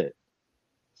 That's it.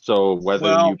 So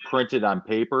whether you print it on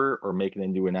paper or make it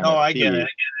into an NFT, I get it.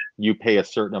 you pay a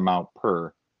certain amount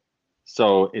per.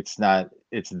 So it's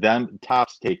them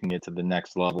Topps taking it to the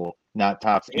next level, not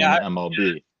Topps and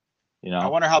MLB. I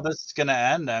wonder how this is going to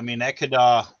end. I mean, that could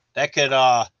help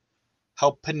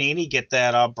Panini get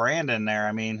that brand in there.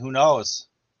 I mean, who knows?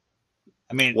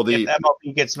 I mean, if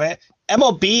MLB gets mad,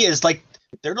 MLB is like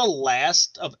they're the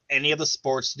last of any of the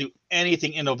sports to do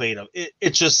anything innovative.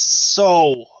 It's just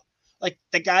so. Like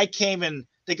the guy came in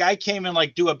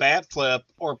like do a bat flip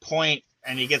or point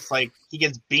and he gets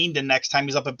beamed the next time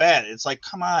he's up at bat. It's like,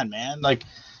 come on, man. Like,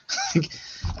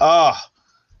 all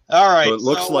right. So it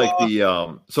looks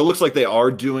like they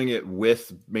are doing it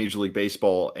with Major League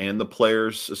Baseball and the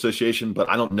Players Association, but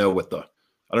I don't know what the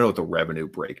revenue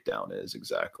breakdown is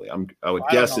exactly. I would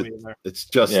guess it's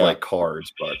just like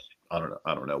cars, but I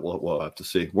don't know. We'll have to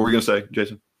see. What were you gonna say,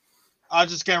 Jason? I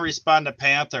was just going to respond to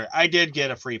Panther. I did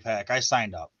get a free pack. I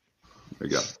signed up. There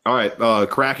you go. All right,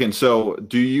 Kraken. So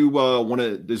do you want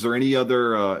to – is there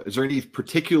any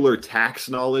particular tax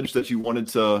knowledge that you wanted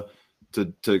to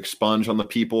expunge on the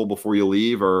people before you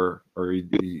leave, or have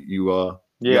you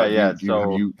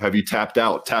tapped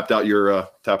out your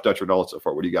dollar so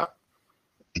far? What do you got?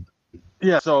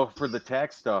 Yeah, so for the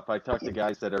tax stuff, I talked to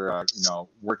guys that are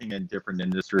working in different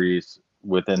industries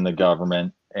within the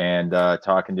government, and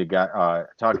talking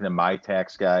to my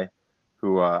tax guy,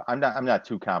 who I'm not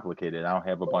too complicated. I don't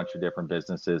have a bunch of different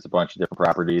businesses, a bunch of different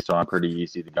properties, so I'm pretty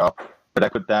easy to go. But I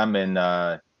put them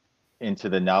into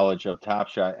the knowledge of Top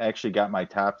Shot. I actually got my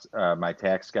tax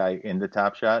guy into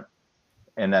Top Shot,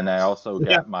 and then I also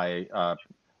got my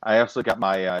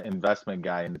investment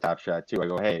guy in the Top Shot too. I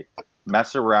go, hey,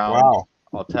 mess around. Wow.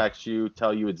 I'll text you,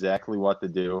 tell you exactly what to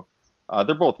do.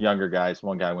 They're both younger guys.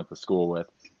 One guy I went to school with.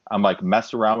 I'm like,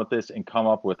 mess around with this and come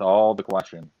up with all the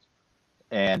questions.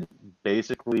 And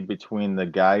basically between the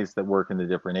guys that work in the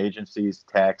different agencies,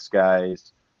 tax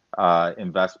guys,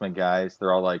 investment guys,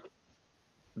 they're all like,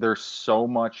 there's so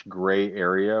much gray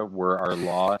area where our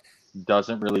law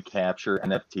doesn't really capture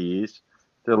NFTs.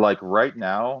 They're like, right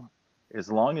now, as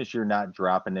long as you're not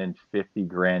dropping in 50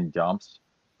 grand dumps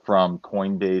from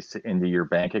Coinbase into your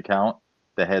bank account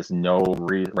that has no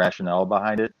rationale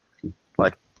behind it,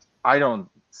 like, I don't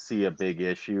see a big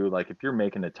issue. Like, if you're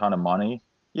making a ton of money,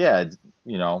 yeah,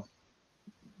 you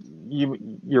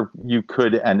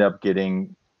could end up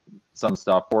getting some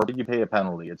stuff for it, but you pay a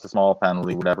penalty. It's a small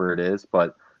penalty, whatever it is.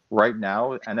 But right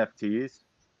now, NFTs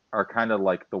are kind of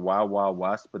like the wild, wild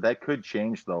west, but that could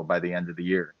change though by the end of the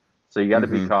year. So you got to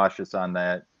be cautious on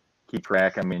that. Keep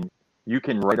track. I mean, you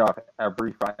can write off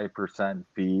every 5%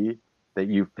 fee that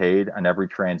you've paid on every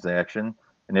transaction.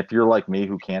 And if you're like me,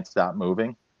 who can't stop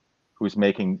moving, who's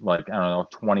making like, I don't know,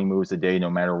 20 moves a day, no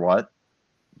matter what,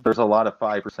 there's a lot of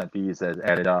 5% fees that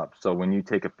added up. So when you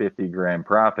take a 50 grand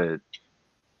profit,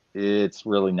 it's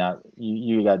really not,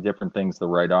 you got different things to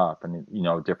write off and,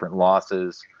 different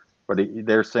losses, but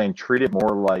they're saying treat it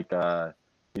more like,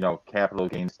 capital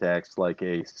gains tax, like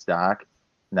a stock,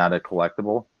 not a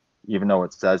collectible, even though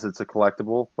it says it's a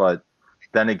collectible. But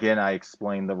then again, I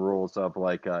explain the rules of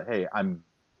like, hey,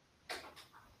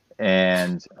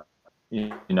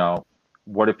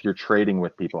 what if you're trading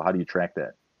with people? How do you track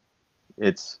that?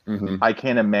 It's, I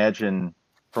can't imagine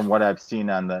from what I've seen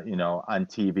on the, on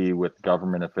TV with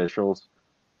government officials,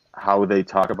 how they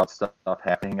talk about stuff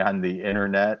happening on the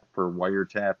internet for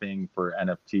wiretapping, for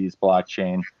NFTs,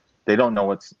 blockchain. They don't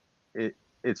know it's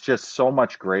just so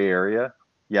much gray area.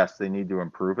 Yes, they need to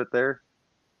improve it there.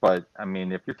 But I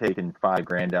mean, if you're taking $5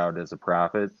 grand out as a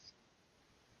profit,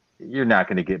 you're not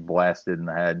going to get blasted in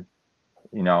the head.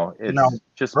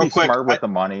 Just be smart with the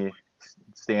money.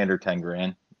 Stay under 10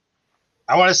 grand.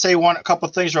 I want to say a couple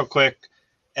of things real quick.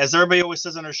 As everybody always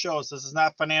says on our shows, this is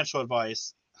not financial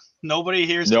advice. Nobody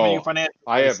here is giving you financial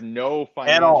advice. I have no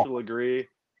financial degree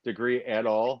at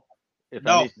all.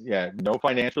 No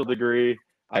financial degree.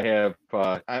 I have.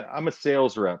 I'm a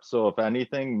sales rep, so if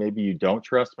anything, maybe you don't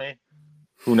trust me.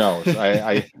 Who knows?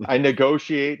 I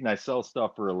negotiate and I sell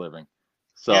stuff for a living.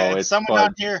 So it's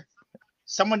someone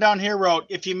down here wrote,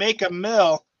 if you make $1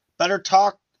 million, better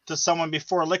talk to someone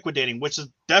before liquidating, which is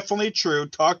definitely true.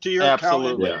 Talk to your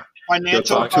accountant.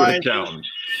 financial talk to an advisor. accountant.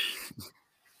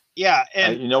 Yeah,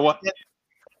 and you know what? Yeah.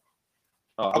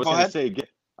 I was going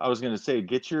to say,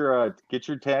 get your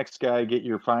tax guy, get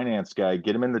your finance guy,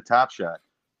 get him in the Top Shot.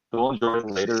 They'll enjoy it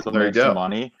later. They'll There you make some go.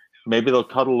 money. Maybe they'll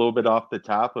cut a little bit off the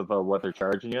top of what they're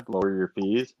charging you, lower your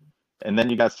fees, and then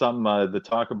you got something to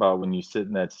talk about when you sit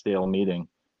in that stale meeting,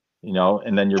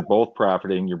 and then you're both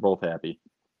profiting, you're both happy.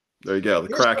 There you go.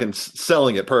 The Kraken's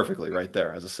selling it perfectly right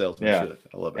there as a salesman. Yeah, should.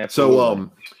 I love it. Absolutely.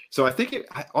 So I think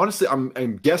honestly,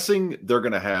 I'm guessing they're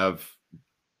going to have.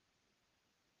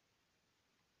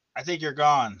 I think you're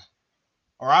gone,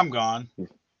 or I'm gone.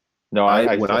 No,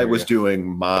 when I was doing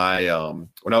my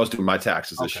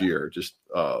taxes this year, just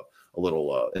a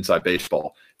little inside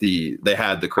baseball. They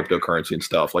had the cryptocurrency and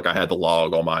stuff. Like I had to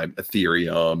log all my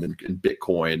Ethereum and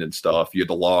Bitcoin and stuff. You had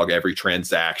to log every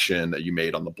transaction that you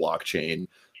made on the blockchain.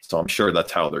 So I'm sure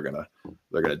that's how they're gonna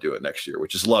do it next year,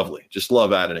 which is lovely. Just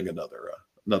love adding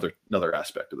another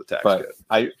aspect of the tax code.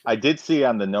 I did see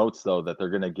on the notes though that they're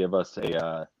gonna give us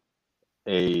a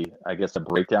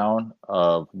breakdown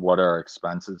of what our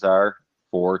expenses are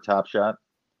for Top Shot.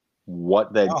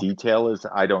 What that detail is,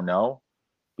 I don't know,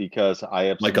 because I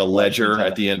have like a ledger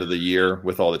at the end of the year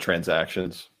with all the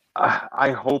transactions.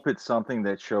 I hope it's something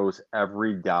that shows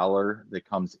every dollar that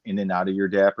comes in and out of your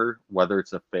Dapper, whether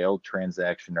it's a failed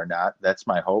transaction or not. That's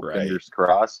my hope. Right. Fingers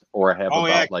crossed. Or I have or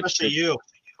I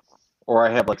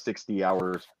have like 60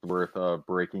 hours worth of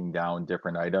breaking down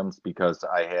different items, because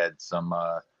I had some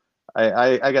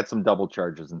I got some double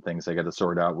charges and things I got to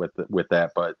sort out with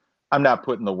that, but I'm not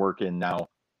putting the work in now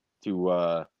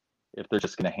to if they're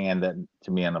just going to hand that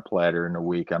to me on a platter in a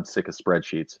week. I'm sick of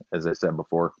spreadsheets, as I said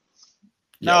before.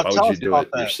 Yeah, why would you do it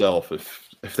yourself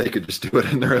if they could just do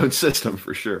it in their own system?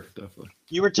 For sure, definitely.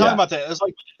 You were talking about that. It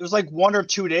was like 1 or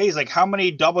 2 days. Like, how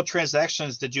many double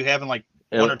transactions did you have in like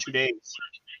 1 or 2 days?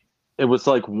 It was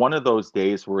like one of those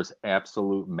days where it's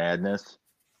absolute madness.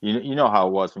 You know how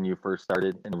it was when you first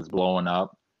started and it was blowing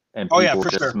up, and people were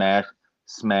just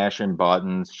smashing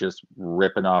buttons, just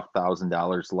ripping off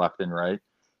 $1,000 left and right.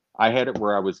 I had it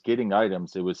where I was getting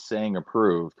items. It was saying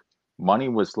approved. Money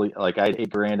was like I had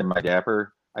 $8,000 in my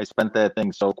Dapper. I spent that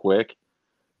thing so quick,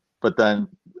 but then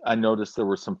I noticed there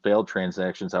were some failed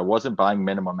transactions. I wasn't buying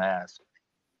minimum ask,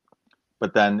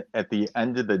 but then at the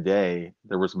end of the day,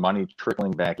 there was money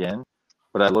trickling back in.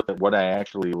 But I looked at what I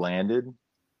actually landed.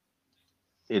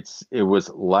 It was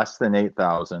less than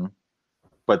 8,000,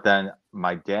 but then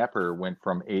my Dapper went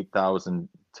from 8,000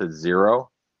 to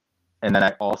 0, and then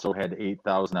I also had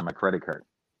 8,000 on my credit card.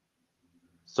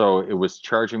 So it was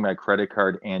charging my credit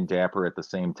card and Dapper at the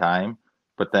same time,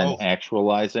 but then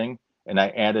actualizing, and I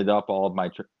added up all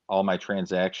my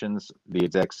transactions, the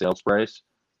exact sales price,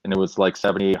 and it was like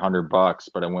 $7,800.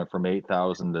 But I went from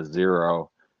 8,000 to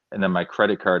 0, and then my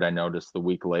credit card, I noticed the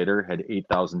week later, had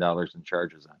 $8,000 in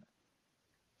charges on it.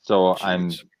 So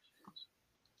jeez.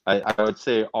 I would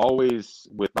say always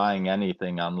with buying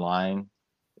anything online,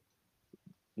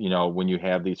 when you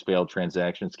have these failed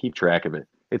transactions, keep track of it.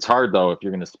 It's hard though if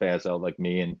you're going to spaz out like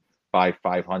me and buy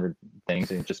 500 things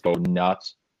and just go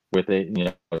nuts with it,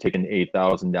 taking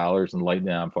 $8,000 and lighting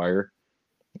it on fire.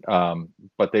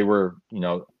 But they were,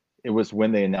 it was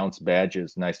when they announced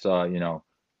badges and I saw,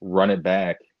 run it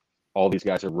back. All these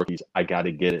guys are rookies. I got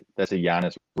to get it. That's a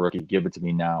Giannis rookie. Give it to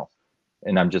me now.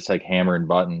 And I'm just like hammering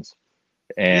buttons.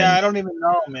 And yeah, I don't even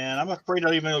know, man. I'm afraid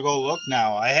to even go look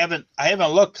now. I haven't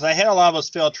looked because I had a lot of those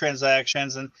failed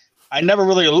transactions and I never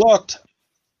really looked.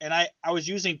 And I was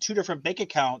using 2 different bank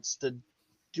accounts to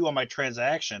do all my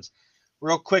transactions.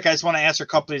 Real quick, I just want to answer a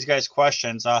couple of these guys'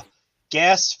 questions.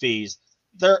 Gas fees.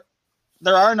 There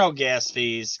are no gas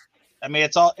fees. I mean,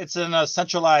 it's in a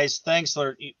centralized thing.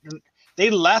 So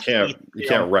they left. You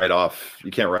can't write off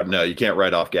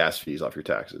gas fees off your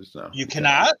taxes. No, you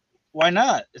cannot. Why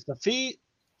not? It's a fee.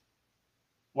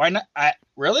 Why not?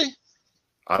 Really?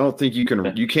 I don't think you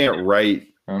can. You can't write.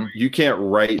 You can't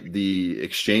write the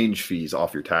exchange fees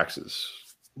off your taxes.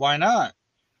 Why not?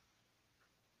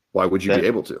 Why would you be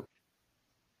able to?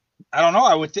 I don't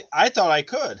know. I thought I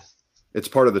could. It's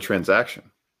part of the transaction.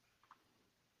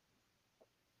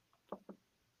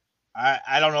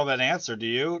 I don't know that answer. Do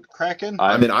you, Kraken?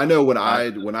 I mean, I know when I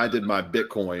did my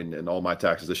Bitcoin and all my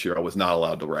taxes this year, I was not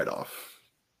allowed to write off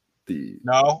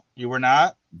No, you were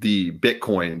not? The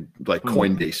Bitcoin, like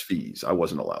Coinbase fees. I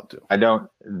wasn't allowed to. I don't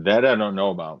know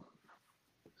about.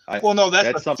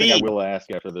 That's something fee. I will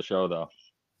ask after the show, though.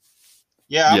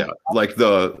 Yeah. Yeah. Like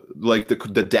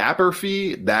the Dapper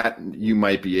fee, that you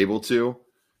might be able to,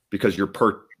 because you're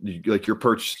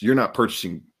not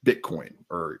purchasing Bitcoin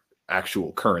or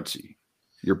actual currency.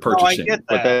 You're purchasing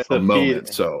but that's the moment.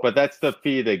 Fee, but that's the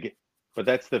fee but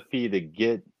that's the fee to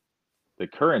get the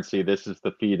currency. This is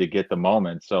the fee to get the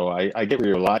moment. So I get where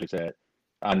your logic's at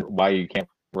on why you can't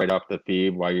write off the fee,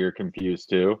 why you're confused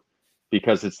too,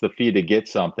 because it's the fee to get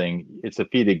something. It's a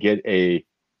fee to get a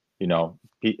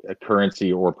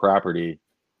currency or property.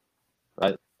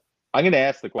 I'm going to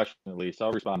ask the question at least.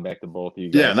 I'll respond back to both of you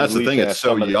guys. Yeah, and that's the thing. It's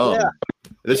so young. Yeah.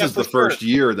 This is the first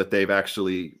year that they've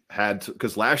actually had to,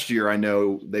 because last year I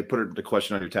know they put the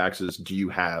question on your taxes, do you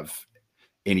have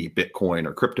any Bitcoin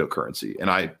or cryptocurrency? And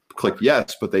I clicked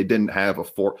yes, but they didn't have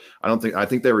I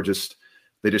think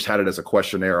they just had it as a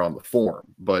questionnaire on the form,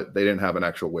 but they didn't have an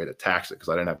actual way to tax it because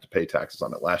I didn't have to pay taxes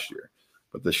on it last year.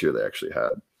 But this year they actually had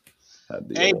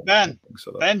the Hey, Ben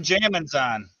Jamin's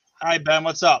on. Hi, Ben.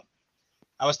 What's up?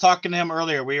 I was talking to him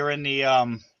earlier. We were in the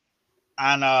on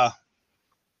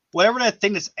whatever that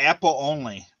thing that's Apple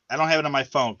only. I don't have it on my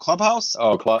phone. Clubhouse?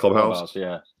 Oh, Clubhouse.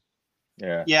 Yeah.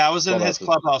 Yeah, I was in his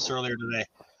Clubhouse earlier today.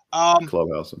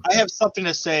 Clubhouse. I have something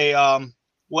to say.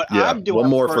 What I'm doing. One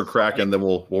more for Kraken, then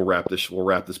we'll wrap this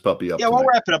puppy up. Yeah, we'll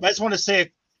wrap it up. I just want to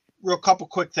say a couple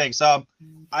quick things. I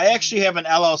actually have an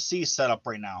LLC set up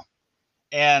right now,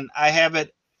 and I have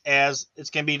it as it's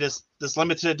going to be this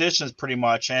limited editions pretty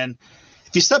much. And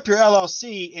if you set up your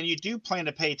LLC and you do plan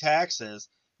to pay taxes,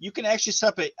 you can actually set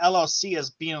up an LLC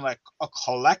as being like a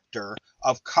collector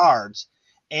of cards.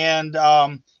 And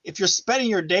if you're spending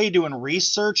your day doing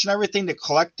research and everything to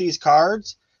collect these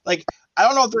cards, like I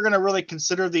don't know if they're going to really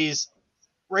consider these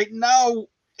right now.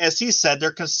 As he said,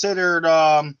 they're considered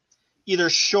either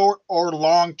short or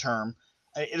long term.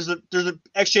 There's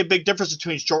actually a big difference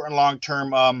between short and long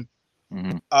term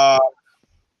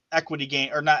equity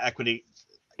gain or not equity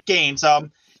gains.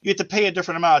 You have to pay a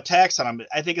different amount of tax on them.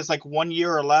 I think it's like 1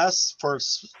 year or less for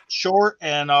short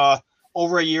and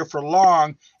over a year for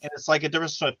long, and it's like a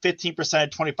difference between 15%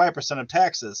 and 25% of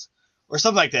taxes or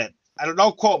something like that. I don't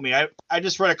know, quote me. I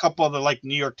just read a couple of the like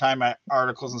New York Times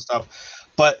articles and stuff.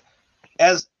 But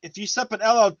if you set up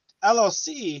an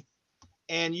LLC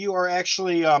and you are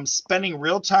actually spending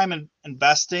real time in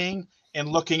investing and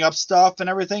looking up stuff and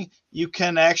everything, you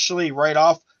can actually write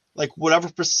off like whatever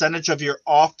percentage of your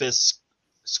office,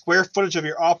 square footage of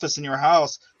your office in your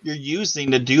house you're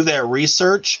using to do that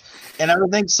research and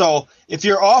everything. So if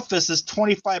your office is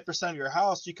 25% of your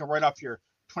house, you can write off your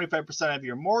 25% of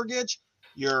your mortgage,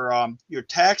 your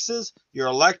taxes, your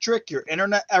electric, your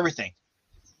internet, everything.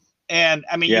 And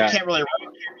I mean, you can't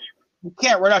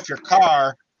write off your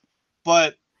car,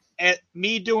 but at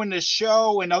me doing this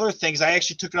show and other things, I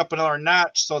actually took it up another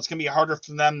notch. So it's going to be harder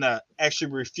for them to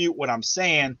actually refute what I'm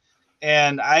saying.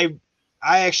 And I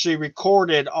actually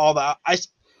recorded all the,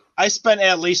 I spent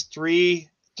at least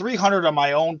 300 of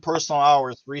my own personal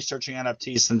hours researching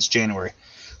NFTs since January.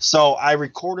 So I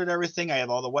recorded everything. I have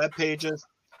all the web pages.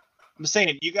 I'm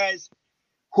saying, you guys,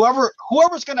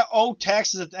 whoever's going to owe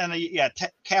taxes at the end of the year,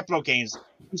 capital gains,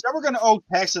 who's ever going to owe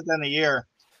taxes at the end of the year,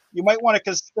 you might want to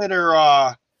consider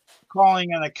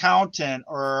calling an accountant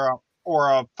or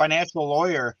a financial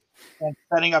lawyer and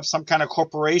setting up some kind of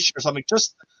corporation or something,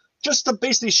 just to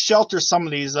basically shelter some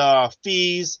of these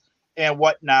fees and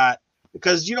whatnot,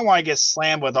 because you don't want to get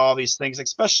slammed with all these things,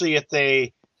 especially if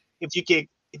you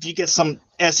get some,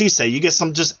 as he said, you get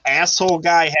some just asshole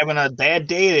guy having a bad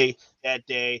day that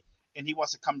day and he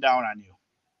wants to come down on you.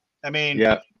 I mean,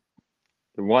 yeah.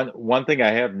 One thing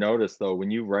I have noticed though,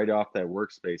 when you write off that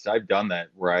workspace, I've done that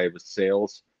where I was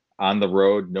sales on the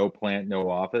road, no plant, no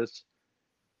office.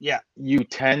 Yeah. You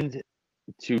tend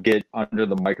to get under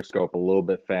the microscope a little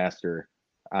bit faster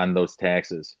on those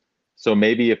taxes. So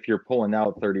maybe if you're pulling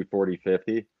out 30, 40,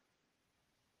 50,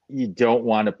 you don't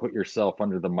want to put yourself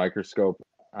under the microscope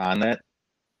on that,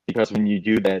 because when you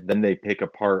do that, then they pick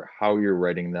apart how you're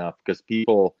writing them, because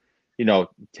people,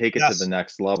 take it to the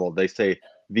next level. They say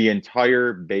the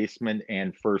entire basement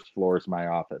and first floor is my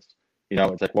office.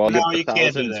 It's like, well, you have a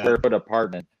 1,000 square foot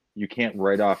apartment. You can't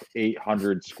write off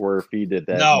 800 square feet at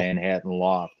that Manhattan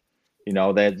loft.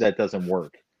 That doesn't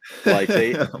work. Like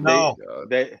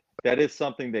that is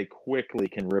something they quickly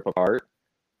can rip apart.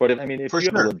 But if you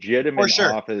have a legitimate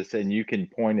office and you can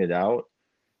point it out,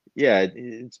 yeah,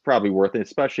 it's probably worth it,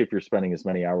 especially if you're spending as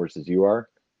many hours as you are.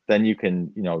 Then you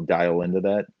can, dial into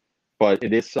that. But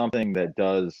it is something that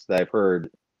I've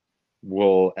heard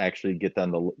will actually get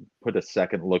them to put a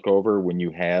second look over when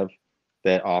you have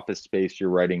that office space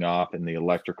you're writing off, and the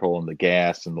electrical and the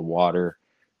gas and the water.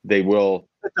 They will.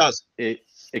 It does. It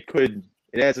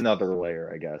adds another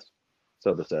layer, I guess,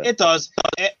 so to say. It does.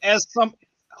 As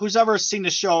who's ever seen the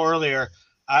show earlier,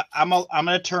 I'm an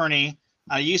attorney.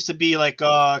 I used to be like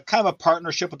kind of a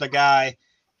partnership with a guy,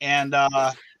 and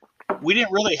we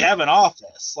didn't really have an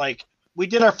office. Like we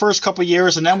did our first couple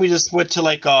years, and then we just went to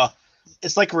like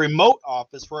it's like a remote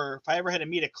office where if I ever had to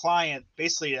meet a client,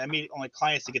 basically I meet only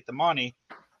clients to get the money.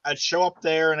 I'd show up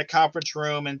there in a conference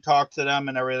room and talk to them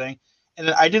and everything. And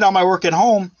then I did all my work at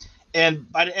home.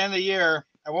 And by the end of the year,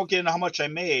 I won't get into how much I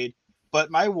made,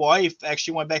 but my wife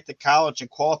actually went back to college and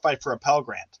qualified for a Pell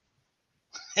Grant.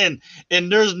 And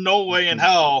there's no way in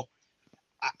hell,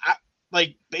 I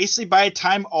like basically by the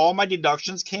time all my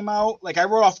deductions came out, like I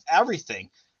wrote off everything.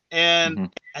 And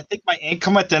I think my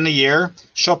income at the end of the year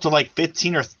showed up to like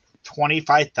 $15,000 or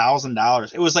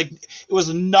 $25,000. It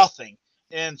was nothing.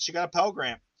 And she got a Pell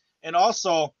Grant. And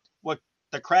also, what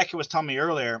the Kraken was telling me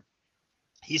earlier,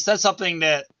 he said something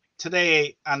that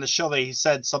today on the show that he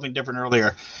said something different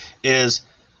earlier is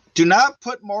do not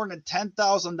put more than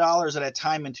 $10,000 at a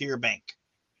time into your bank.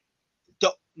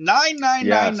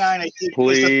 9,999. I think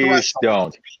please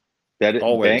don't. That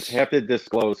Always. Banks have to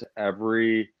disclose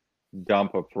every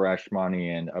dump of fresh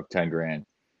money in of 10 grand.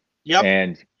 Yep.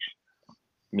 And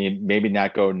maybe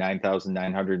not go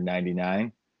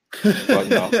 9,999,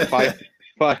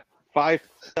 but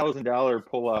 $5,000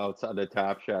 pullouts on the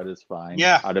Top Shot is fine.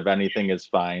 Yeah. Out of anything is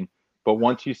fine. But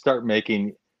once you start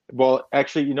making, well,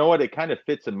 actually, you know what? It kind of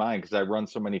fits in mine because I run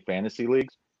so many fantasy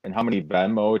leagues and how many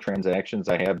Venmo transactions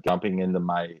I have dumping into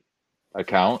my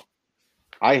account.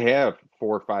 I have $4,000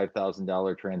 or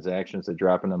 $5,000 transactions that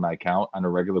drop into my account on a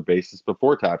regular basis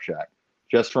before Top Shot,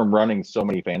 just from running so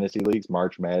many fantasy leagues,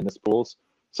 March Madness pools.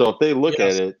 So if they look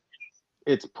at it,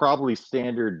 it's probably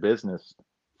standard business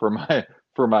for my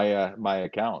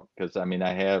account because I mean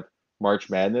I have March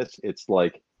Madness. It's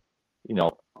like, you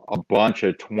know, a bunch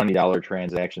of $20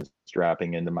 transactions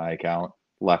dropping into my account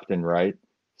left and right.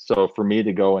 So for me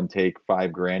to go and take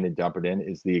 $5,000 and dump it in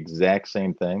is the exact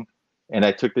same thing. And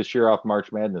I took this year off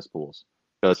March Madness pools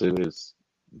because it was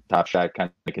Top Shot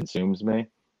kind of consumes me,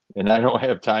 and I don't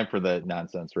have time for that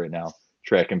nonsense right now.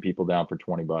 Tracking people down for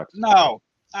 $20. No,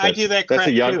 I do that crap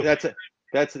too.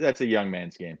 That's a young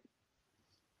man's game.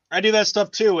 I do that stuff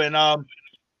too. And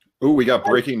Ooh, we got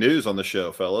breaking news on the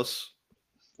show, fellas.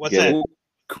 what's that?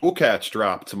 Cool Cats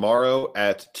drop tomorrow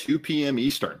at 2 p.m.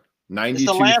 Eastern. It's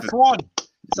the last one.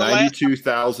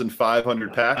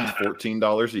 92,500 packs,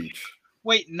 $14 each.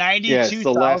 Wait,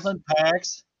 92,000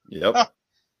 packs? Yep.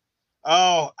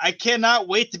 Oh, I cannot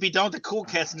wait to be done with the Cool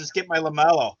Cats and just get my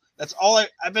LaMelo. That's all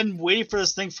I've been waiting for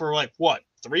this thing for like what,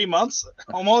 3 months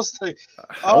almost?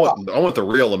 I want the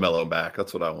real LaMelo back.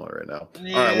 That's what I want right now.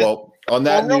 Yeah. All right. Well, on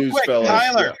that news, quick,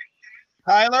 fellas.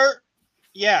 Tyler,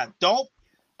 yeah,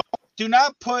 do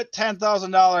not put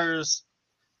 $10,000,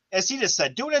 as he just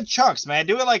said, do it in chunks, man.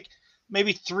 Do it like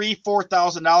maybe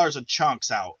 $3,000-$4,000 of chunks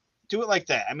out. Do it like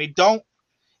that. I mean,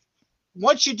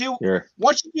 once you do a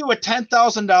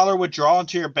 $10,000 withdrawal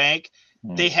into your bank,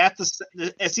 they have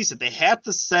to, as he said, they have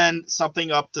to send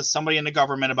something up to somebody in the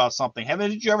government about something.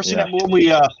 Did you ever see that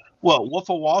movie? Wolf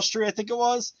of Wall Street, I think it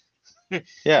was.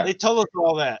 Yeah, they told us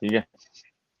all that.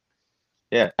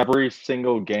 Yeah. Every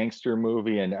single gangster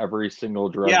movie and every single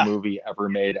drug movie ever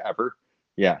made ever.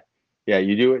 Yeah.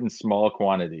 You do it in small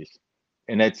quantities,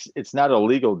 and it's not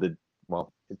illegal to.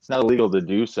 Well, it's not illegal to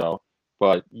do so,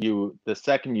 but the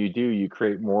second you do, you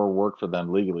create more work for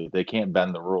them legally. They can't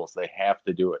bend the rules. They have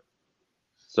to do it.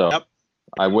 So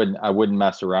I wouldn't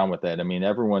mess around with that. I mean,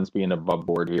 everyone's being above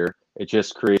board here. It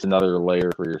just creates another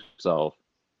layer for yourself.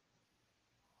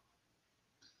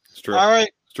 It's true. All right.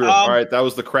 It's true. All right. That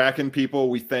was the Kraken, people.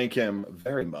 We thank him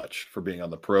very much for being on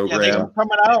the program. Yeah, thanks for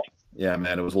coming out. Yeah,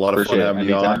 man. It was a lot of fun having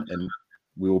you on, and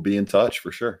we will be in touch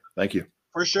for sure. Thank you.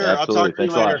 For sure. Absolutely. I'll talk to you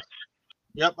Thanks later.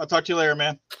 Yep, I'll talk to you later,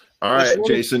 man. All right,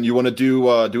 Jason, you want to do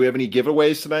we have any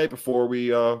giveaways tonight before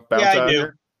we bounce out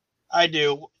here? I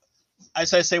do.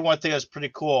 As I say, one thing that's pretty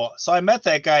cool. So I met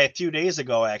that guy a few days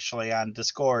ago, actually, on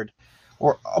Discord.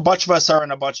 A bunch of us are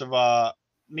in a bunch of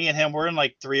me and him. We're in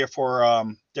like 3 or 4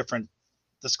 different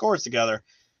Discords together,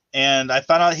 and I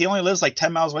found out he only lives like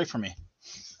 10 miles away from me.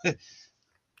 And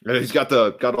he's got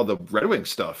all the Red Wing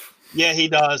stuff. Yeah, he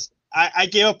does. I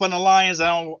gave up on the Lions.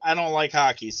 I don't like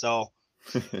hockey, so.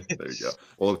 There you go.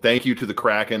 Well, thank you to the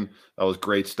Kraken. That was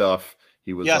great stuff.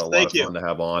 He was a lot of fun to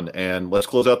have on. And let's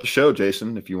close out the show,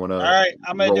 Jason, if you want to. All right,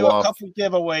 I'm going to do a couple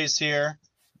giveaways here.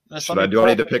 Do I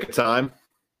need to pick a time?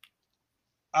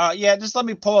 Yeah, just let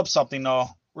me pull up something, though,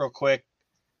 real quick.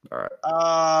 All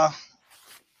right.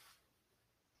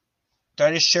 Did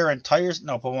I just share entire?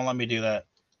 Nope, it won't let me do that.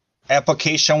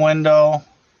 Application window.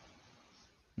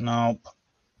 Nope.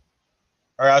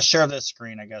 All right, I'll share this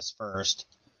screen, I guess, first.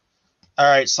 All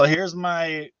right, so here's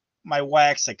my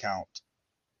Wax account.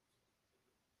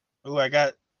 Ooh, I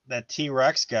got that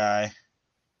T-Rex guy.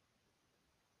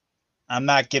 I'm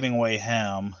not giving away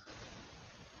him.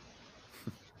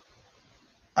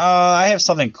 I have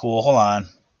something cool. Hold on.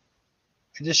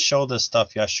 I just showed this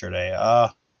stuff yesterday.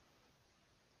 I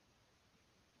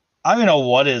don't even know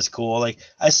what is cool. Like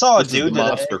I saw a This is the dude today.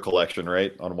 Monster Collection,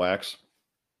 right? On wax.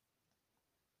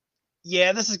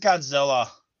 Yeah, this is Godzilla.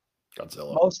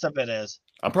 Godzilla. Most of it is.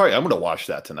 I'm gonna watch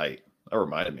that tonight. That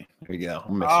reminded me. Here you go.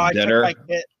 I'm gonna make some I dinner.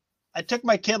 took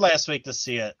my kid last week to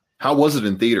see it. How was it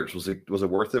in theaters? Was it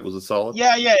worth it? Was it solid?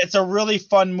 Yeah, it's a really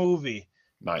fun movie.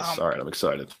 Nice. All right, I'm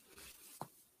excited.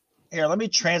 Here, let me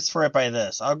transfer it by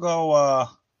this. I'll go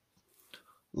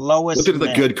lowest. Look at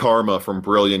the good karma from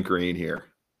Brilliant Green here.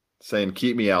 Saying,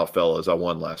 keep me out, fellas. I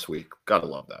won last week. Gotta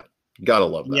love that. Gotta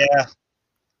love that.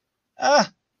 Yeah.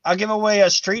 I'll give away a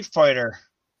Street Fighter.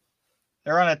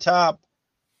 They're on the top.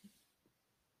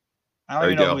 I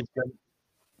don't even know who's good.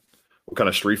 What kind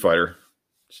of Street Fighter?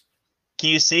 Can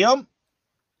you see them?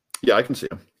 Yeah, I can see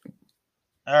them.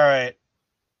 All right.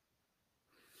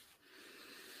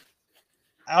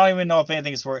 I don't even know if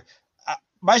anything's worth.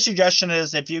 My suggestion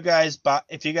is if you guys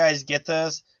get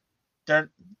this,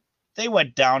 they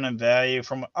went down in value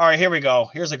from. All right, here we go.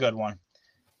 Here's a good one.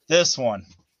 This one.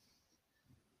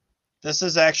 This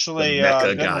is actually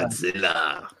Mecha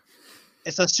Godzilla.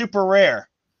 It's a super rare,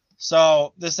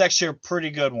 so this is actually a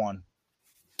pretty good one.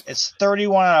 It's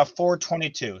 31 out of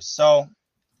 422. So,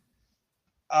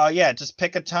 just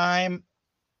pick a time.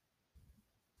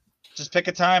 Just pick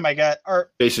a time.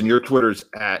 Jason, your Twitter's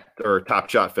Top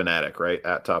Shot Fanatic, right?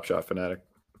 At Top Shot Fanatic.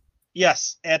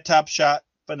 Yes, at Top Shot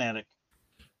Fanatic.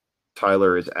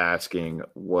 Tyler is asking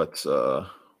what's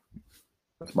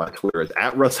my Twitter is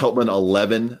at Russ Heltman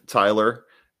 11. Tyler,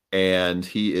 and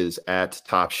he is at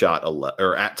Top Shot 11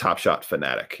 or at Top Shot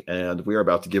Fanatic, and we are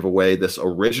about to give away this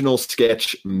original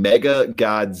sketch Mega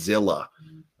Godzilla.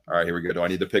 All right, here we go. Do I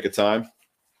need to pick a time?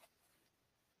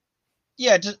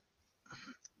 Yeah,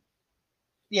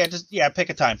 pick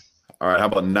a time. All right, how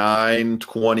about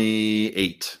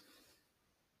 9:28?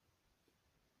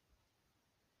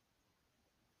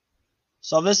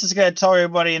 So this is going to tell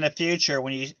everybody in the future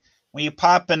when you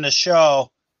pop in the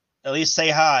show, at least say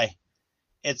hi.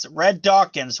 It's Red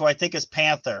Dawkins, who I think is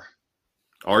Panther.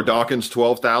 R. Dawkins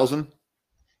 12,000.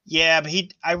 Yeah, but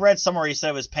I read somewhere he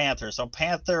said it was Panther. So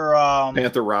Panther.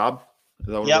 Panther Rob. Is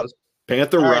that what yep. it was?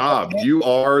 Panther Rob, you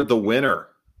are the winner.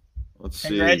 Let's see.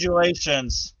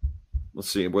 Congratulations. Let's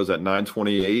see. What was that?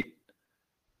 9:28.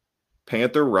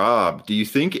 Panther Rob, do you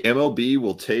think MLB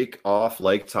will take off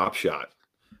like Top Shot?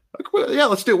 Yeah,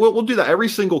 let's do it. We'll do that. Every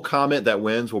single comment that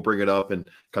wins, we'll bring it up and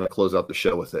kind of close out the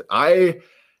show with it. I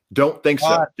don't think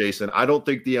so, Jason. I don't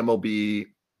think the MLB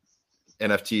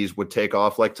NFTs would take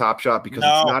off like Top Shot because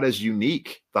it's not as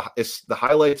unique. The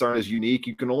highlights aren't as unique.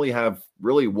 You can only have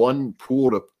really one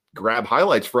pool to grab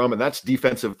highlights from, and that's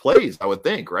defensive plays, I would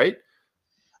think, right?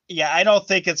 Yeah, I don't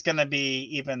think it's going to be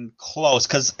even close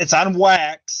because it's on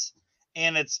wax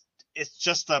and it's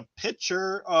just a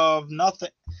picture of nothing.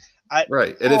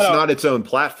 Right, and it's not its own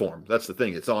platform. That's the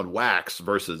thing. It's on wax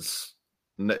versus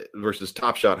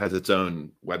Top Shot has its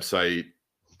own website,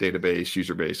 database,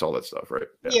 user base, all that stuff, right?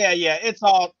 Yeah, it's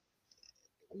all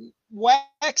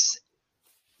wax.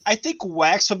 I think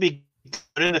wax would be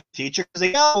good in the future because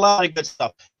they got a lot of good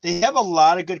stuff. They have a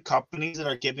lot of good companies that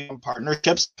are giving them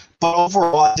partnerships, but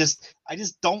overall, I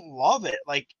just don't love it.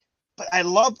 But I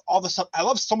love all the stuff. I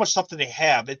love so much stuff that they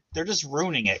have. They're just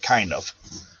ruining it, kind of,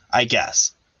 I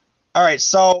guess. All right,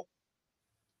 so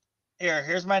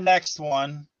here's my next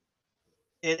one.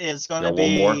 It is going to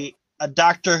be a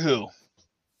Doctor Who.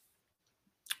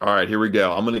 All right, here we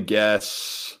go. I'm going to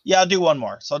guess. Yeah, I'll do one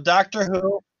more. So Doctor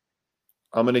Who.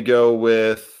 I'm going to go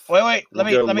with. Wait. Let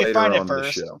me find it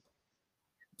first.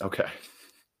 Okay.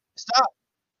 Stop.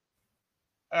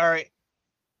 All right.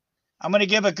 I'm going to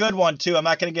give a good one too. I'm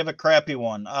not going to give a crappy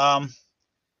one.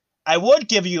 I would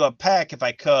give you a pack if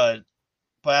I could,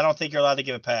 but I don't think you're allowed to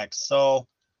give a pack. So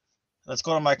let's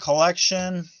go to my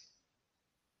collection.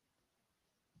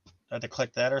 I have to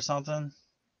click that or something.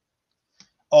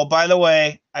 Oh, by the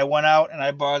way, I went out and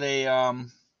I bought a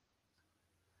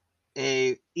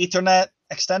Ethernet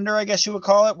extender, I guess you would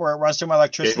call it, where it runs through my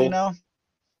electricity now.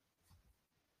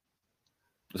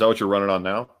 Is that what you're running on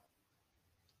now?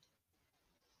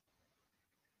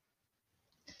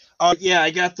 Oh yeah,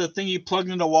 I got the thing you plug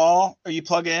in the wall, or you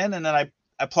plug in, and then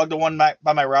I plug the one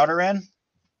by my router in.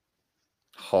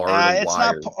 It's wired,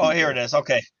 not. Oh, here it is.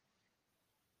 Okay.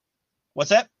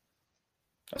 What's that?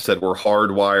 I said we're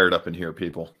hardwired up in here,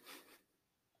 people.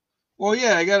 Well,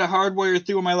 yeah, I got a hardwire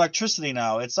through my electricity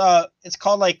now. It's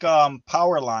called like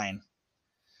power line.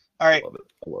 All right, I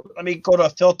love it. Let me go to a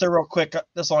filter real quick.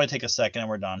 This will only take a second, and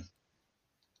we're done.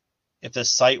 If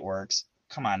this site works,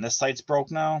 come on, this site's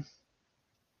broke now.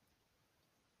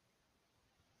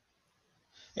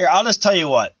 Here, I'll just tell you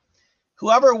what.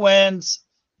 Whoever wins,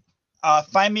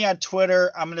 find me on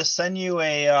Twitter. I'm going to send you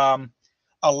a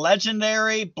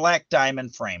legendary Black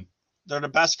Diamond frame. They're the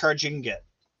best cards you can get.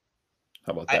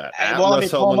 How about that? At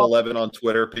Russ Heltman 11 on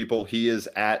Twitter, people. He is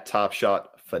at Top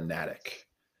Shot Fanatic.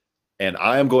 And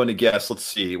I am going to guess, let's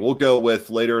see, we'll go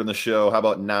with later in the show. How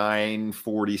about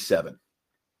 947?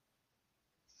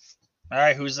 All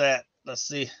right, who's that? Let's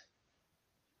see.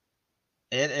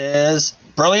 It is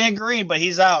Brilliant Green, but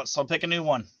he's out, so pick a new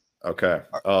one. Okay.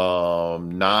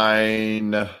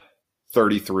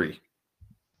 933.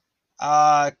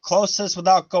 Closest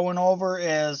without going over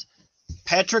is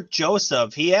Patrick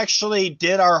Joseph. He actually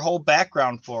did our whole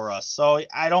background for us, so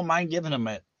I don't mind giving him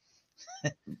it.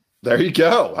 There you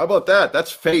go. How about that?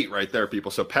 That's fate right there, people.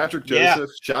 So Patrick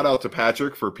Joseph, shout out to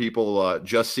Patrick for people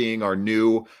just seeing our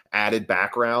new added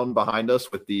background behind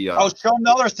us with the show them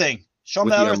the other thing. Show them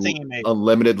the other thing you made.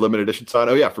 Unlimited limited edition sign.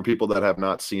 Oh yeah, for people that have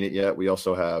not seen it yet, we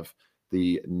also have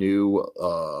the new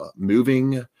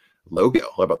moving logo.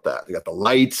 How about that? We got the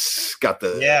lights, got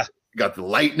the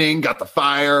lightning, got the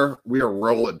fire. We are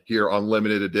rolling here on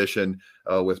limited edition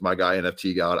with my guy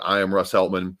NFT God. I am Russ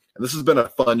Heltman. And this has been a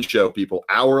fun show, people.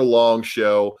 Hour-long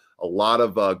show. A lot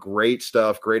of great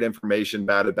stuff, great information,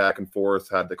 batted back and forth.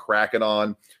 Had the Kraken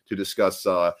on to discuss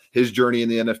his journey in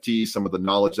the NFT, some of the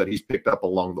knowledge that he's picked up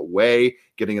along the way,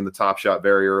 getting in the Top Shot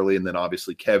very early, and then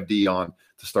obviously Kev D on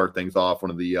to start things off.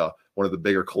 One of the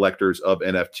bigger collectors of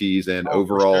NFTs, and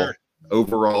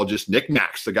overall just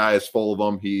knickknacks. The guy is full of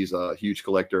them. He's a huge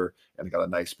collector and got a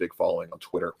nice big following on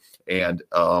Twitter and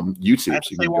YouTube. So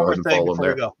you can go ahead and follow him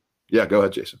there. Yeah, go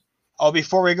ahead, Jason. Oh,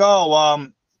 before we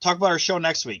go, talk about our show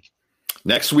next week.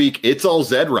 Next week, it's all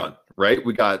Zed Run, right?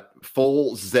 We got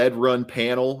full Zed Run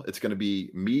panel. It's going to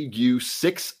be me, you,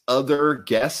 6 other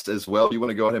guests as well. You want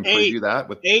to go ahead and preview that?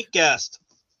 With 8 guests.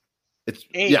 It's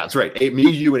 8. Yeah, that's right. 8,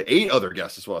 me, you, and 8 other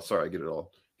guests as well. Sorry, I get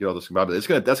all this about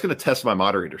it. That's gonna test my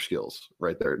moderator skills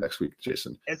right there next week,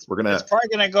 Jason. It's probably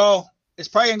gonna go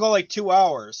like 2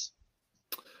 hours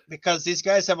because these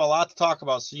guys have a lot to talk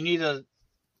about. So you need to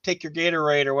take your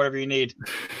Gatorade or whatever you need.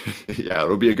 Yeah,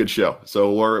 it'll be a good show.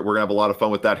 So we're gonna have a lot of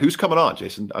fun with that. Who's coming on,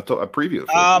 Jason? I previewed.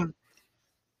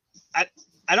 I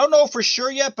don't know for sure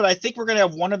yet, but I think we're gonna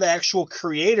have one of the actual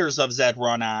creators of Zed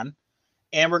Run on,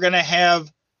 and we're gonna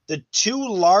have the 2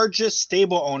 largest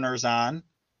stable owners on.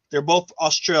 They're both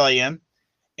Australian,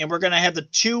 and we're gonna have the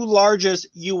 2 largest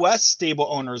U.S. stable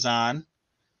owners on,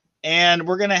 and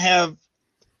we're gonna have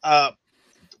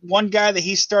one guy that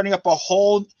he's starting up a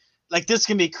whole. Like, this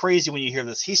can be crazy when you hear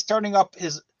this. He's starting up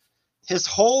his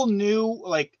whole new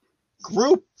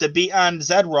group to be on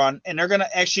Zed Run, and they're gonna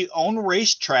actually own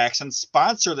racetracks and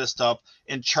sponsor this stuff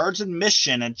and charge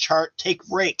admission and take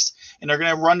breaks, and they're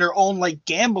gonna run their own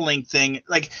gambling thing.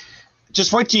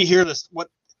 Just wait till you hear this.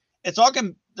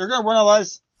 They're gonna run a lot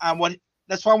on what.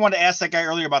 That's why I wanted to ask that guy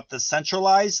earlier about the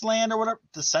centralized land or whatever,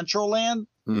 the central land.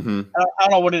 Mm-hmm. I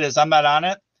don't know what it is. I'm not on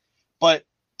it, but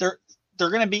they're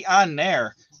gonna be on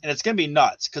there. And it's gonna be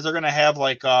nuts because they're gonna have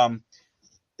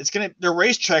their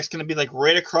racetrack's gonna be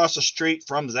right across the street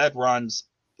from Zed Run's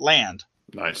land.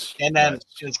 Nice. And then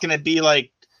it's gonna be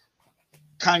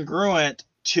congruent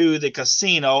to the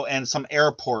casino and some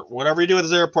airport. Whatever you do with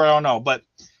this airport, I don't know, but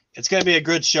it's gonna be a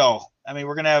good show. I mean,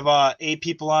 we're gonna have 8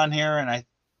 people on here, and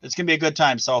it's gonna be a good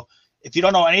time. So if you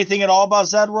don't know anything at all about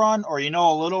Zed Run, or you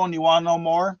know a little and you want to know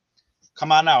more,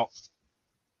 come on out.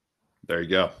 There you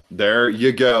go. There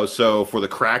you go. So for the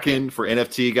Kraken, for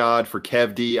NFT God, for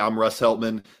Kev D, I'm Russ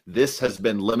Heltman. This has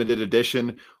been limited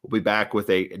edition. We'll be back with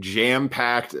a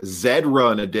jam-packed Zed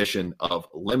Run edition of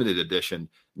limited edition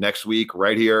next week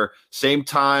right here. Same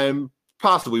time,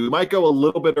 possibly. We might go a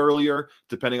little bit earlier,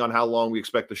 depending on how long we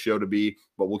expect the show to be,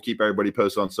 but we'll keep everybody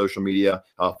posted on social media.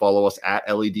 Follow us at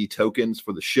LED Tokens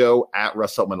for the show, at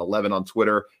Russ Heltman 11 on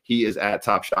Twitter. He is at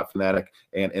Top Shot Fanatic,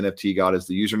 and NFT God is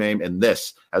the username. And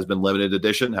this has been limited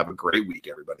edition. Have a great week,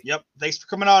 everybody. Yep. Thanks for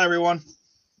coming on, everyone.